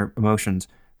based on your emotions.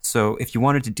 So if you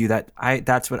wanted to do that,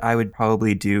 that's what I would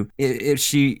probably do. If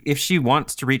she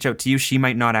wants to reach out to you, she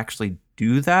might not actually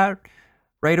do that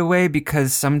right away,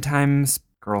 because sometimes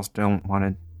girls don't want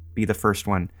to be the first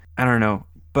one. I don't know.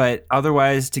 But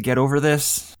otherwise, to get over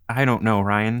this, I don't know,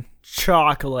 Ryan.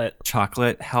 Chocolate.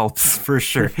 Chocolate helps for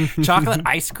sure. Chocolate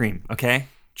ice cream, okay?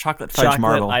 Chocolate fudge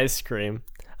marble. Chocolate ice cream.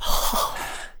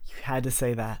 You had to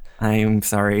say that. I am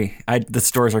sorry. The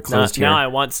stores are closed here. Now I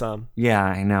want some. Yeah,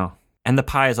 I know. And the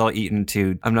pie is all eaten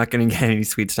too. I'm not going to get any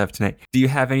sweet stuff tonight. Do you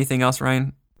have anything else,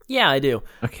 Ryan? Yeah, I do.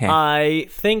 Okay. I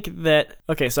think that...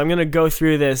 Okay, so I'm going to go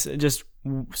through this just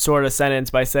sort of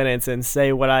sentence by sentence and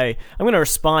say what I'm going to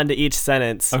respond to each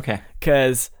sentence. Okay.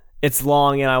 Because it's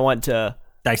long and I want to...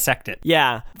 Dissect it.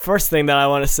 Yeah. First thing that I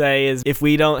want to say is, if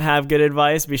we don't have good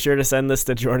advice, be sure to send this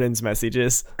to Jordan's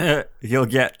messages. You'll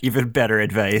get even better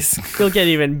advice. You'll get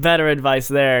even better advice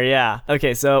there, yeah.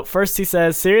 Okay, so first he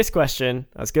says, serious question.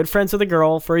 I was good friends with a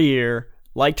girl for a year.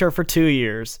 Liked her for 2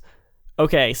 years.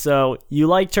 Okay, so you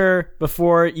liked her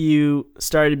before you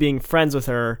started being friends with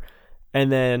her,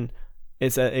 and then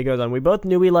it goes on. We both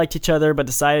knew we liked each other, but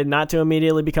decided not to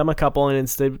immediately become a couple and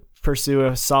instead pursue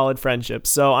a solid friendship.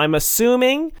 So I'm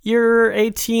assuming you're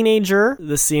a teenager.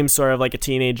 This seems sort of like a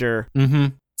teenager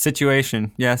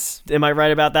situation. Yes. Am I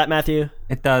right about that, Matthew?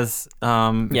 It does.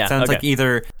 It sounds like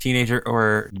either teenager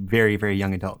or very, very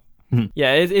young adult.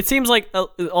 Yeah, it seems like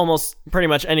almost pretty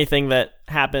much anything that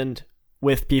happened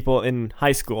with people in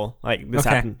high school. Like this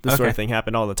happened, this sort of thing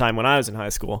happened all the time when I was in high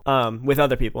school, with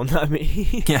other people, not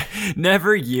me. Yeah,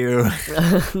 never you.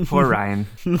 Poor Ryan.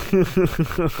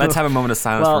 Let's have a moment of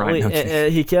silence for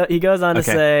Ryan. He goes on to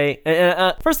say,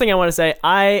 first thing I want to say,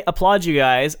 I applaud you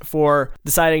guys for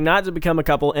deciding not to become a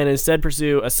couple and instead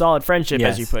pursue a solid friendship,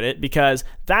 as you put it, because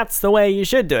that's the way you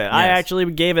should do it. Yes. I actually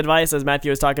gave advice, as Matthew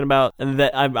was talking about, and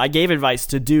that I gave advice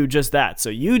to do just that. So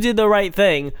you did the right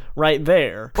thing right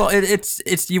there. Well,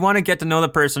 it's you want to get to know the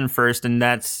person first, and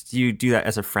you do that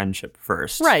as a friendship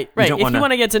first. Right. If you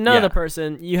want to get to know the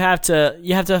person, you have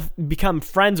to become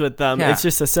friends with them. Yeah. It's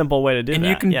just a simple way to do that. And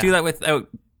you can do that without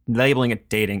labeling it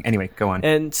dating. Anyway, go on.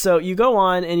 And so you go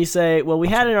on and you say, well, we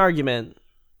had an argument,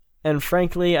 and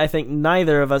frankly, I think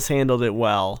neither of us handled it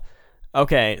well.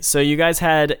 Okay, so you guys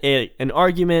had an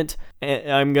argument,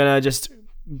 and I'm going to just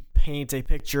paint a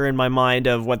picture in my mind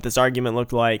of what this argument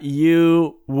looked like.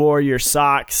 You wore your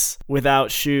socks without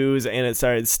shoes, and it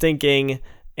started stinking,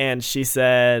 and she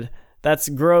said, "That's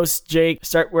gross, Jake.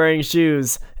 Start wearing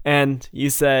shoes." And you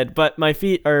said, "But my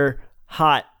feet are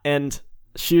hot, and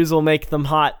shoes will make them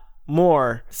hot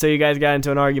more." So you guys got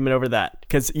into an argument over that,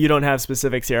 because you don't have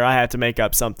specifics here. I had to make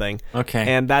up something. Okay.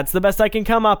 And that's the best I can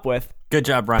come up with. Good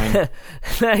job, Ryan.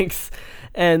 Thanks.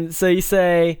 And so you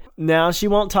say, now she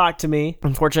won't talk to me.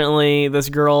 Unfortunately, this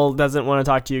girl doesn't want to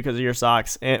talk to you because of your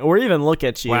socks, or even look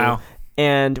at you. Wow.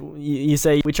 And you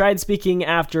say, we tried speaking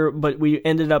after, but we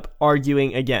ended up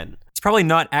arguing again. It's probably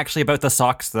not actually about the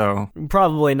socks, though.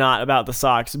 Probably not about the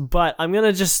socks, but I'm going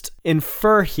to just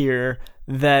infer here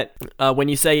that when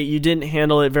you say you didn't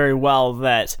handle it very well,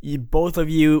 that both of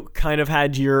you kind of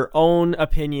had your own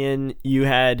opinion, you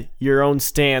had your own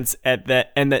stance at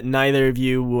that, and that neither of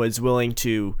you was willing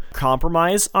to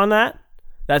compromise on that.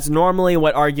 That's normally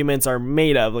what arguments are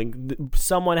made of. Like,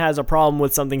 someone has a problem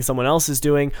with something someone else is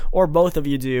doing, or both of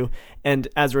you do, and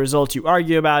as a result you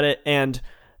argue about it, and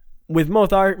with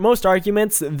most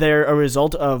arguments, they're a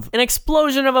result of an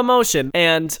explosion of emotion.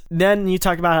 And then you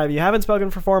talk about how you haven't spoken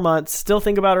for 4 months, still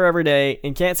think about her every day,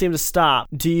 and can't seem to stop.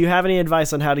 Do you have any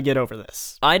advice on how to get over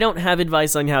this? I don't have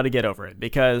advice on how to get over it,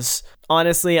 because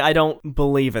honestly, I don't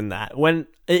believe in that. When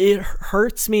it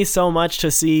hurts me so much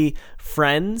to see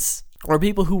friends, or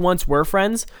people who once were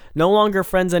friends, no longer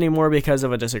friends anymore because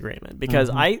of a disagreement. Because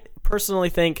I personally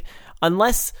think,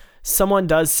 unless someone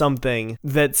does something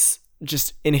that's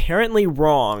just inherently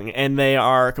wrong and they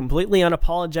are completely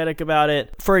unapologetic about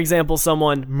it. For example,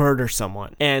 someone murders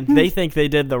someone and they think they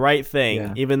did the right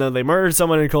thing, even though they murdered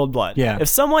someone in cold blood. Yeah. If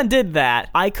someone did that,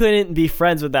 I couldn't be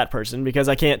friends with that person because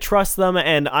I can't trust them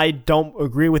and I don't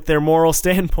agree with their moral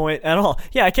standpoint at all.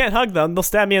 Yeah, I can't hug them. They'll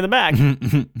stab me in the back.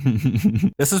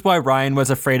 This is why Ryan was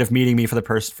afraid of meeting me for the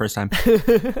first time.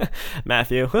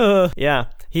 Matthew. Yeah.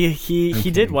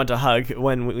 He did want a hug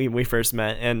when we first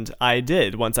met, and I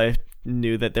did once I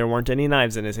knew that there weren't any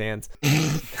knives in his hands.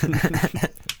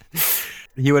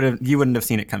 You wouldn't have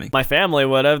seen it coming. My family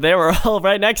would have. They were all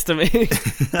right next to me.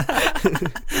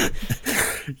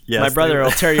 Yes, my brother will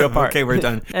tear you apart. Okay, we're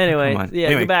done. Anyway,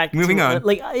 go back. Moving on.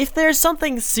 Like, if there's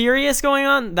something serious going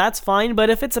on, that's fine. But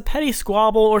if it's a petty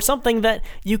squabble or something that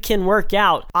you can work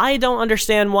out, I don't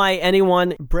understand why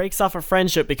anyone breaks off a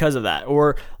friendship because of that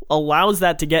or allows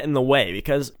that to get in the way.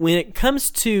 Because when it comes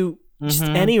to just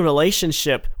any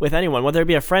relationship with anyone, whether it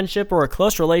be a friendship or a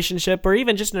close relationship or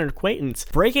even just an acquaintance,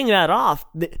 breaking that off,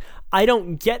 I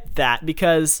don't get that,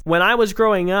 because when I was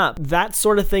growing up, that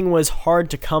sort of thing was hard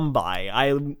to come by.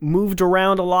 I moved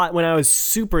around a lot when I was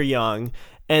super young,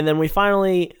 and then we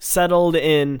finally settled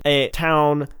in a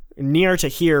town near to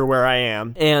here where I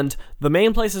am, and the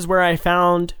main places where I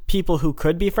found people who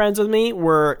could be friends with me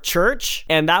were church,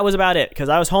 and that was about it, because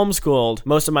I was homeschooled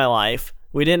most of my life.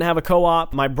 We didn't have a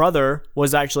co-op. My brother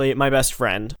was actually my best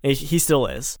friend. He still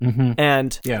is.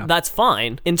 And that's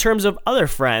fine. In terms of other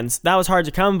friends, that was hard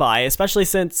to come by, especially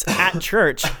since at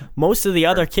church, most of the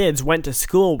other kids went to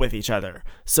school with each other.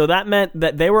 So that meant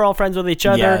that they were all friends with each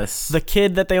other. Yes. The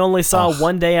kid that they only saw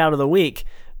one day out of the week,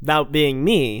 that being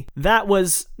me, that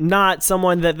was not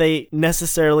someone that they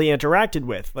necessarily interacted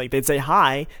with. Like, they'd say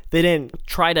hi. They didn't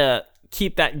try to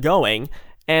keep that going.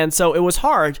 And so it was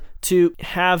hard to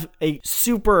have a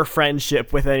super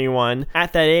friendship with anyone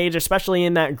at that age, especially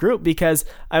in that group, because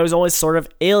I was always sort of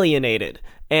alienated.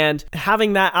 And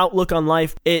having that outlook on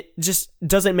life, it just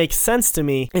doesn't make sense to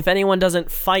me if anyone doesn't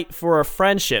fight for a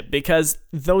friendship, because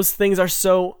those things are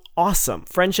so awesome.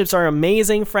 Friendships are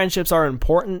amazing. Friendships are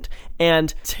important.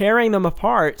 And tearing them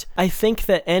apart, I think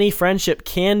that any friendship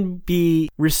can be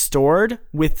restored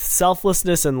with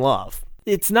selflessness and love.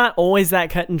 it's not always that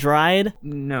cut and dried.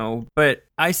 No, but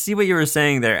I see what you were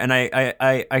saying there, and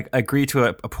I agree to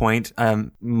a point,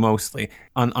 mostly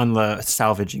on the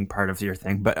salvaging part of your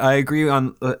thing. But I agree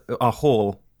on a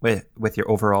whole with your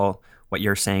overall what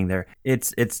you're saying there.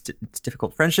 It's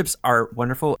difficult. Friendships are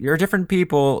wonderful. You're different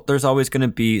people. There's always going to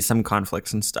be some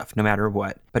conflicts and stuff, no matter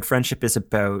what. But friendship is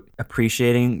about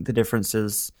appreciating the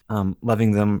differences,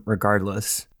 loving them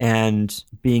regardless, and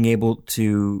being able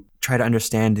to try to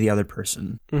understand the other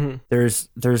person. Mm-hmm.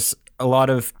 There's a lot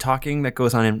of talking that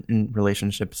goes on in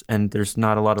relationships, and there's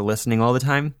not a lot of listening all the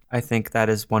time. I think that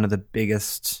is one of the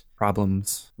biggest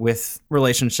problems with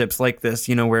relationships like this,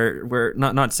 where we're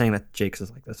not saying that Jake's is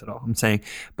like this at all. I'm saying,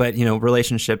 but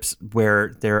relationships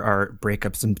where there are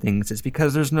breakups and things, it's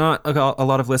because there's not a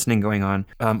lot of listening going on,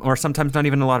 or sometimes not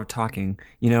even a lot of talking.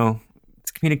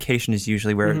 Communication is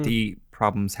usually where the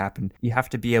problems happen. You have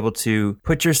to be able to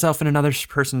put yourself in another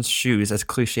person's shoes, as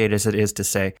cliched as it is to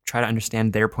say. Try to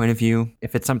understand their point of view.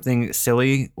 If it's something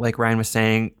silly, like Ryan was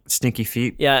saying, stinky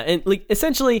feet. Yeah, and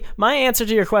essentially, my answer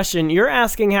to your question, you're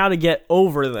asking how to get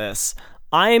over this.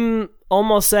 I'm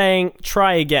almost saying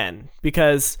try again,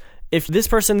 because if this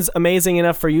person's amazing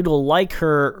enough for you to like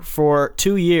her for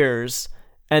 2 years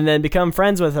and then become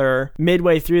friends with her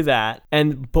midway through that,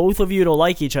 and both of you to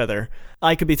like each other,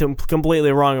 I could be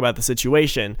completely wrong about the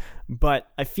situation,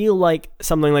 but I feel like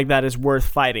something like that is worth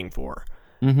fighting for.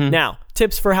 Mm-hmm. Now,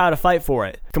 tips for how to fight for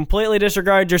it. Completely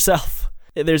disregard yourself.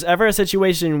 If there's ever a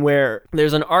situation where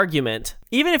there's an argument,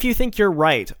 even if you think you're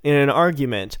right in an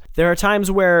argument, there are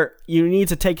times where you need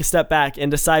to take a step back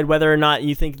and decide whether or not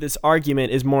you think this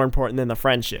argument is more important than the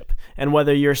friendship, and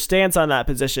whether your stance on that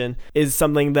position is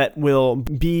something that will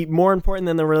be more important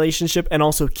than the relationship and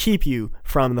also keep you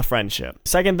from the friendship.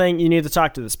 Second thing, you need to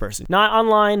talk to this person. Not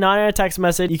online, not in a text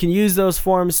message. You can use those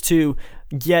forms to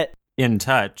get in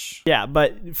touch. Yeah,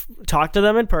 but talk to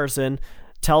them in person.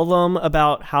 Tell them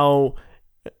about how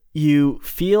you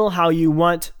feel, how you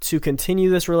want to continue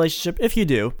this relationship, if you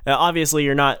do. Now, obviously,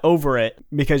 you're not over it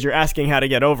because you're asking how to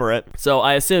get over it. So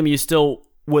I assume you still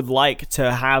would like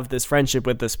to have this friendship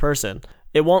with this person.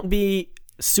 It won't be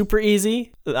super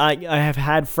easy. I have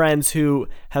had friends who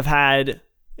have had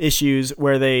issues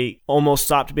where they almost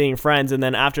stopped being friends, and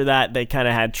then after that, they kind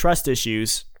of had trust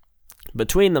issues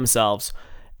between themselves.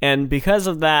 And because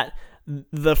of that,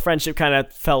 the friendship kind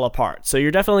of fell apart. So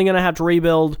you're definitely going to have to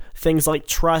rebuild things like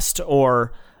trust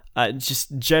or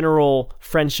just general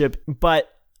friendship.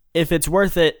 But if it's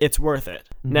worth it, it's worth it.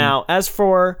 Mm-hmm. Now, as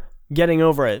for getting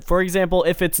over it, for example,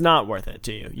 if it's not worth it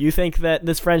to you, you think that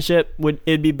this friendship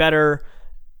it'd be better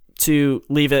to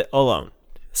leave it alone.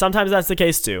 Sometimes that's the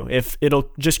case too. If it'll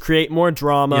just create more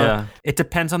drama. Yeah. It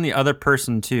depends on the other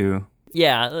person too.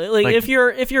 Yeah, like if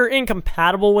you're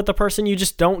incompatible with the person, you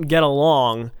just don't get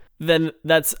along, then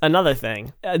that's another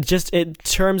thing. Just in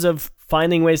terms of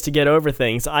finding ways to get over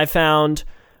things, I found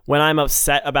when I'm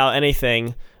upset about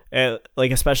anything,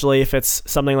 like especially if it's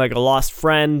something like a lost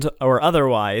friend or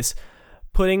otherwise,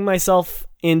 putting myself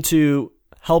into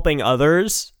helping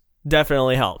others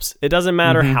definitely helps. It doesn't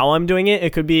matter how I'm doing it.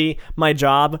 It could be my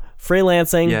job,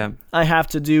 freelancing. Yeah. I have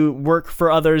to do work for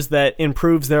others that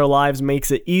improves their lives, makes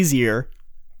it easier,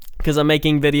 because I'm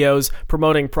making videos,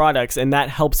 promoting products, and that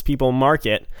helps people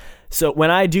market. So when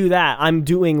I do that, I'm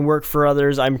doing work for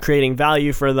others, I'm creating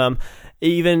value for them.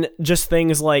 Even just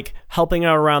things like helping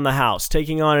out around the house,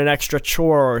 taking on an extra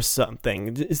chore or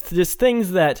something. It's just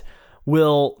things that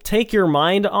will take your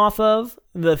mind off of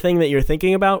the thing that you're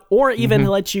thinking about, or even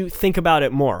let you think about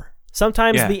it more.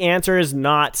 Sometimes the answer is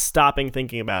not stopping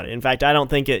thinking about it. In fact,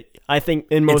 I think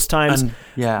in most times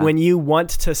when you want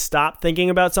to stop thinking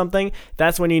about something,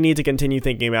 that's when you need to continue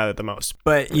thinking about it the most.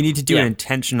 But you need to do it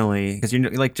intentionally, because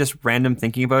you're like just random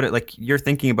thinking about it. Like you're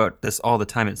thinking about this all the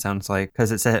time, it sounds like,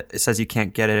 because it says you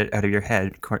can't get it out of your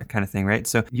head kind of thing, right?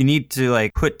 So you need to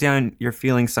like put down your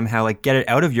feelings somehow, like get it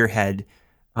out of your head.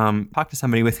 Talk to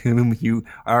somebody with whom you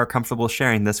are comfortable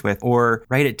sharing this with, or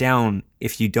write it down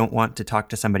if you don't want to talk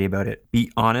to somebody about it.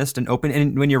 Be honest and open.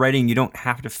 And when you're writing, you don't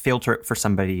have to filter it for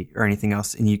somebody or anything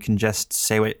else, and you can just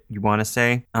say what you want to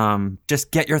say.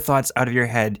 Just get your thoughts out of your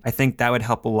head. I think that would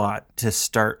help a lot to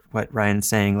start what Ryan's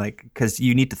saying, like, because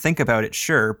you need to think about it,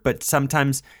 sure, but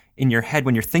sometimes in your head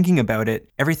when you're thinking about it,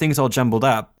 everything's all jumbled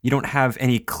up. you don't have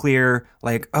any clear,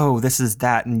 like, oh, this is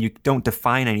that, and you don't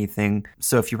define anything.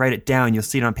 So if you write it down, you'll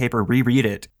see it on paper, reread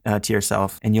it to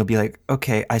yourself, and you'll be like,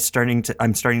 okay, I'm starting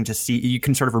to see. You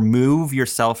can sort of remove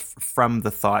yourself from the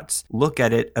thoughts, look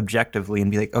at it objectively,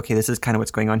 and be like, okay, this is kind of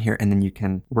what's going on here, and then you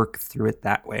can work through it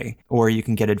that way. Or you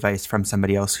can get advice from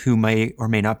somebody else who may or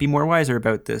may not be more wiser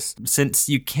about this. Since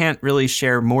you can't really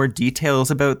share more details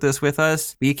about this with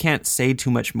us, we can't say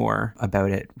too much more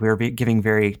about it. We're giving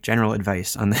very general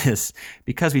advice on this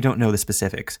because we don't know the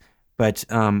specifics. But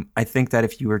I think that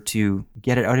if you were to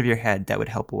get it out of your head, that would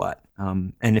help a lot.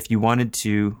 And if you wanted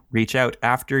to reach out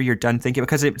after you're done thinking,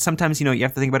 because sometimes, you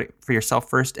have to think about it for yourself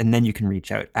first, and then you can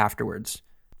reach out afterwards.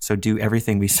 So do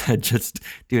everything we said, just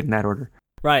do it in that order.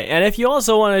 Right. And if you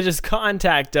also want to just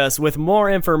contact us with more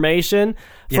information,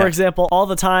 for example, all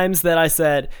the times that I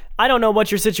said, I don't know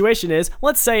what your situation is,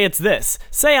 let's say it's this.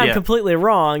 Say I'm completely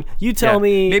wrong. You tell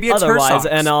me maybe it's otherwise,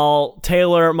 and I'll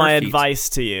tailor my advice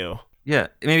to you. Yeah,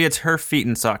 maybe it's her feet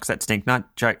and socks that stink,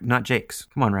 not Jake's.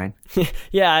 Come on, Ryan.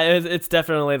 Yeah, it's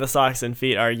definitely the socks and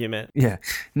feet argument. Yeah.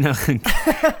 No.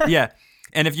 Yeah.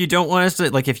 And if you don't want us to,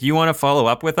 like, if you want to follow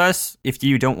up with us, if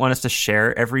you don't want us to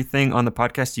share everything on the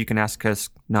podcast, you can ask us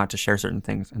not to share certain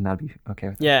things, and that'll be okay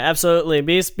with us. Yeah, absolutely.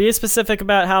 Be specific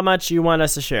about how much you want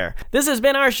us to share. This has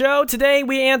been our show. Today,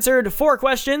 we answered 4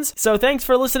 questions. So thanks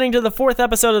for listening to the 4th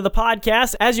episode of the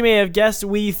podcast. As you may have guessed,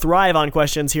 we thrive on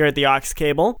questions here at the Aux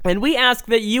Cable, and we ask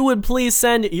that you would please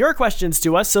send your questions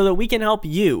to us so that we can help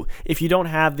you. If you don't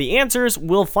have the answers,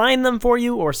 we'll find them for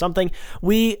you or something.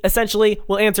 We essentially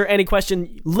will answer any question,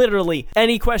 literally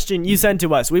any question you send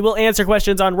to us. We will answer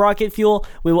questions on rocket fuel.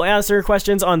 We will answer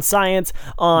questions on science,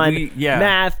 on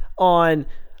math, on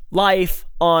life,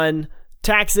 on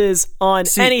taxes, on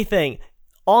anything.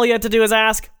 All you have to do is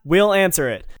ask. We'll answer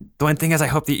it. The one thing is, I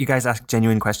hope that you guys ask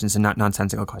genuine questions and not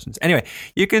nonsensical questions. Anyway,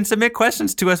 you can submit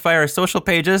questions to us via our social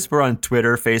pages. We're on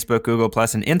Twitter, Facebook, Google+,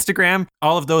 and Instagram.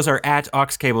 All of those are at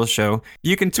Aux Cable Show.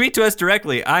 You can tweet to us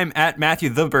directly. I'm at Matthew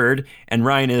the Bird, and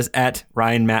Ryan is at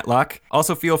Ryan Matlock.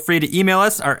 Also, feel free to email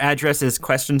us. Our address is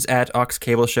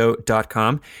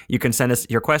questions@auxcableshow.com. You can send us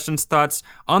your questions, thoughts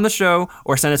on the show,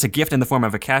 or send us a gift in the form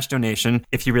of a cash donation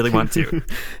if you really want to.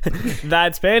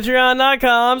 That's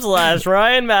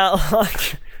patreon.com/Ryan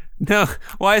Matlock. No,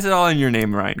 why is it all in your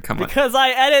name, Ryan? Come on. Because I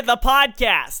edit the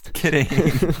podcast. Kidding.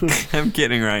 I'm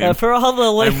kidding, Ryan. For all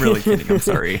the links, I'm really kidding. I'm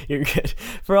sorry. You're good.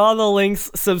 For all the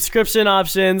links, subscription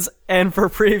options, and for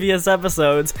previous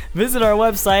episodes, visit our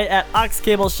website at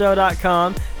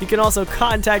auxcableshow.com. You can also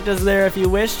contact us there if you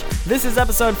wish. This is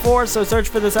episode 4, so search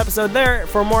for this episode there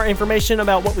for more information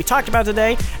about what we talked about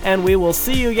today, and we will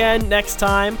see you again next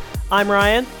time. I'm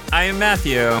Ryan. I am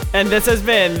Matthew. And this has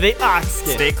been the Aux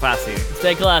Cable. Stay classy.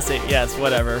 Stay classy. Yes,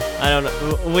 whatever. I don't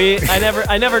know.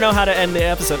 I never know how to end the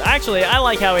episode. Actually, I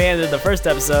like how we ended the first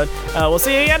episode. We'll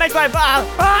see you again next time.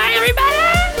 Bye, everybody.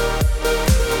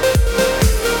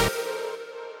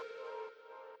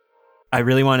 I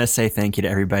really want to say thank you to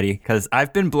everybody because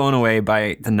I've been blown away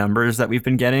by the numbers that we've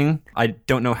been getting. I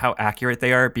don't know how accurate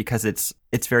they are because it's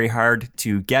very hard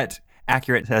to get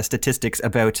accurate statistics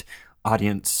about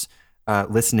audience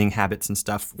listening habits and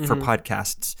stuff for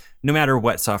podcasts, no matter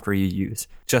what software you use.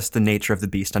 Just the nature of the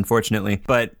beast, unfortunately.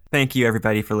 But thank you,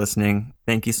 everybody, for listening.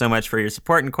 Thank you so much for your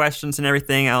support and questions and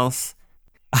everything else.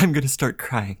 I'm going to start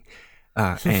crying.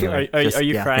 Anyway, are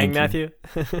you crying, Matthew?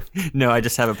 No, I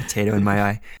just have a potato in my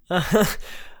eye.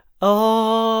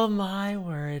 Oh, my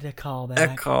word, a callback. A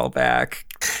callback.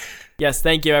 Yes,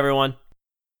 thank you, everyone.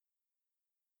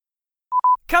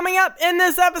 Coming up in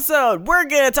this episode, we're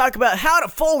going to talk about how to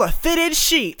fold a fitted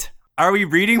sheet. Are we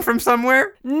reading from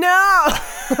somewhere? No!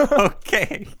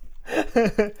 Okay.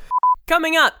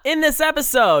 Coming up in this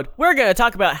episode, we're going to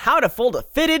talk about how to fold a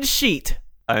fitted sheet.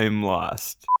 I'm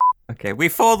lost. Okay, we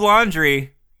fold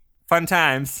laundry. Fun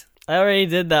times. I already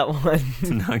did that one.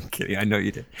 No, I'm kidding. I know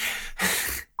you did.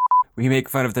 We make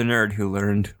fun of the nerd who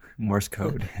learned Morse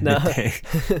code in a day.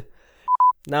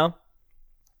 No?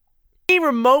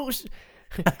 Remotional.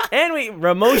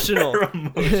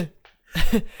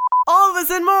 All of this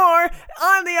and more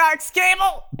on the Aux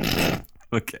Cable.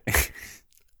 Okay.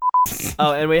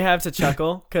 Oh, and we have to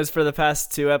chuckle because for the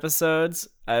past 2 episodes,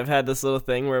 I've had this little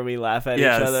thing where we laugh at each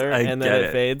other and then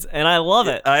it fades, and I love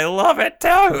it. I love it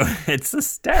too. It's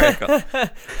hysterical.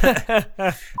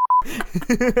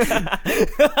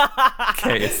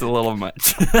 Okay, it's a little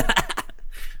much.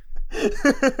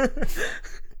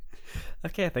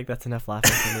 Okay, I think that's enough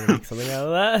laughing for me to make something out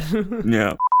of that.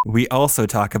 Yeah. We also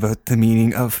talk about the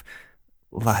meaning of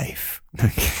life.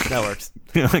 That works.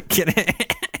 No, I'm kidding.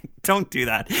 Don't do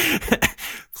that.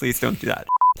 Please don't do that.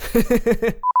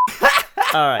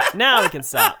 All right, now we can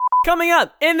stop. Coming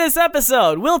up in this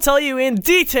episode, we'll tell you in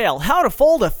detail how to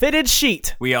fold a fitted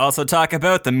sheet. We also talk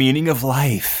about the meaning of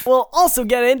life. We'll also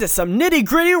get into some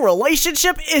nitty-gritty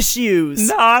relationship issues.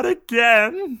 Not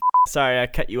again. Sorry, I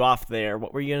cut you off there.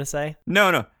 What were you going to say?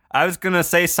 No. I was going to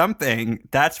say something,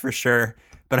 that's for sure.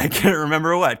 But I can't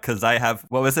remember what, because I have,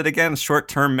 what was it again?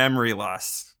 Short-term memory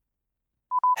loss.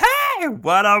 Hey,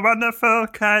 what a wonderful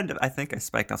kind of... I think I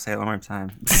spiked. I'll say it one more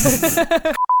time.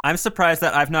 I'm surprised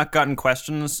that I've not gotten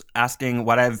questions asking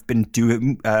what I've been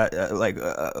doing.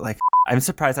 I'm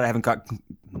surprised that I haven't got...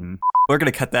 We're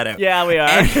going to cut that out. Yeah, we are.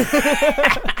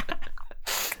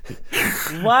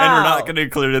 Wow. And we're not going to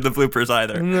include it in the bloopers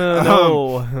either.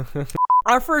 No.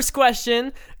 Our first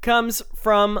question comes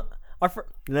from...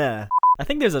 I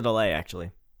think there's a delay,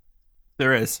 actually.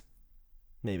 There is.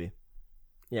 Maybe.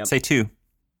 Yeah. Say 2.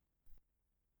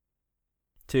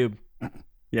 Tube.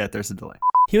 Yeah, there's a delay.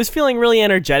 He was feeling really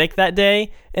energetic that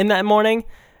day and that morning,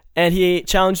 and he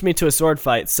challenged me to a sword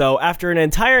fight. So after an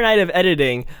entire night of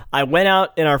editing, I went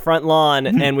out in our front lawn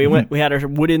and we had our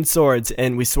wooden swords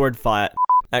and we sword fought.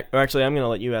 Actually, I'm going to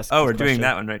let you ask. Oh, we're doing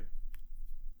that one, right?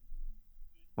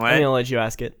 What? I'm going to let you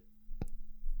ask it.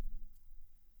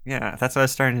 Yeah, that's what I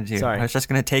was starting to do. Sorry. I was just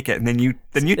going to take it, and then you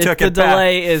took it back. The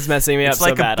delay is messing me up so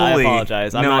like a bad. I bully.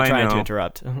 apologize. I'm No, not I trying to know.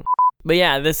 interrupt. But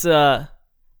yeah, this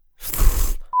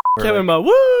Kevin Mo,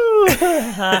 woo!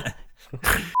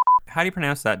 How do you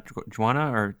pronounce that?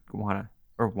 Juana or Guana?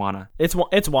 Or Wana? It's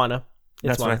Wana.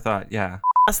 That's what I thought, yeah.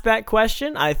 Ask that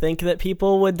question, I think that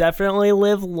people would definitely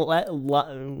live.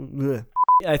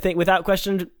 I think without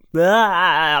question,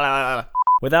 without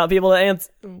people to answer.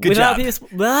 Good job.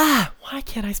 Why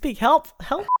can't I speak? Help!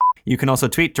 You can also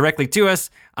tweet directly to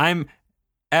us. I'm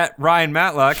at Ryan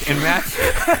Matlock, and Matt.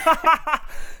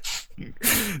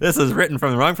 This is written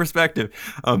from the wrong perspective.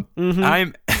 I'm.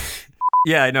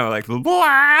 Yeah, I know. Like blah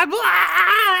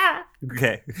blah.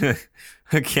 Okay.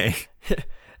 Okay.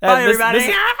 Bye, everybody.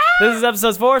 This is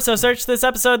episode 4, so search this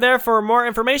episode there for more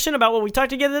information about what we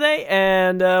talked together today,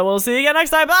 and we'll see you again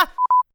next time. Bye!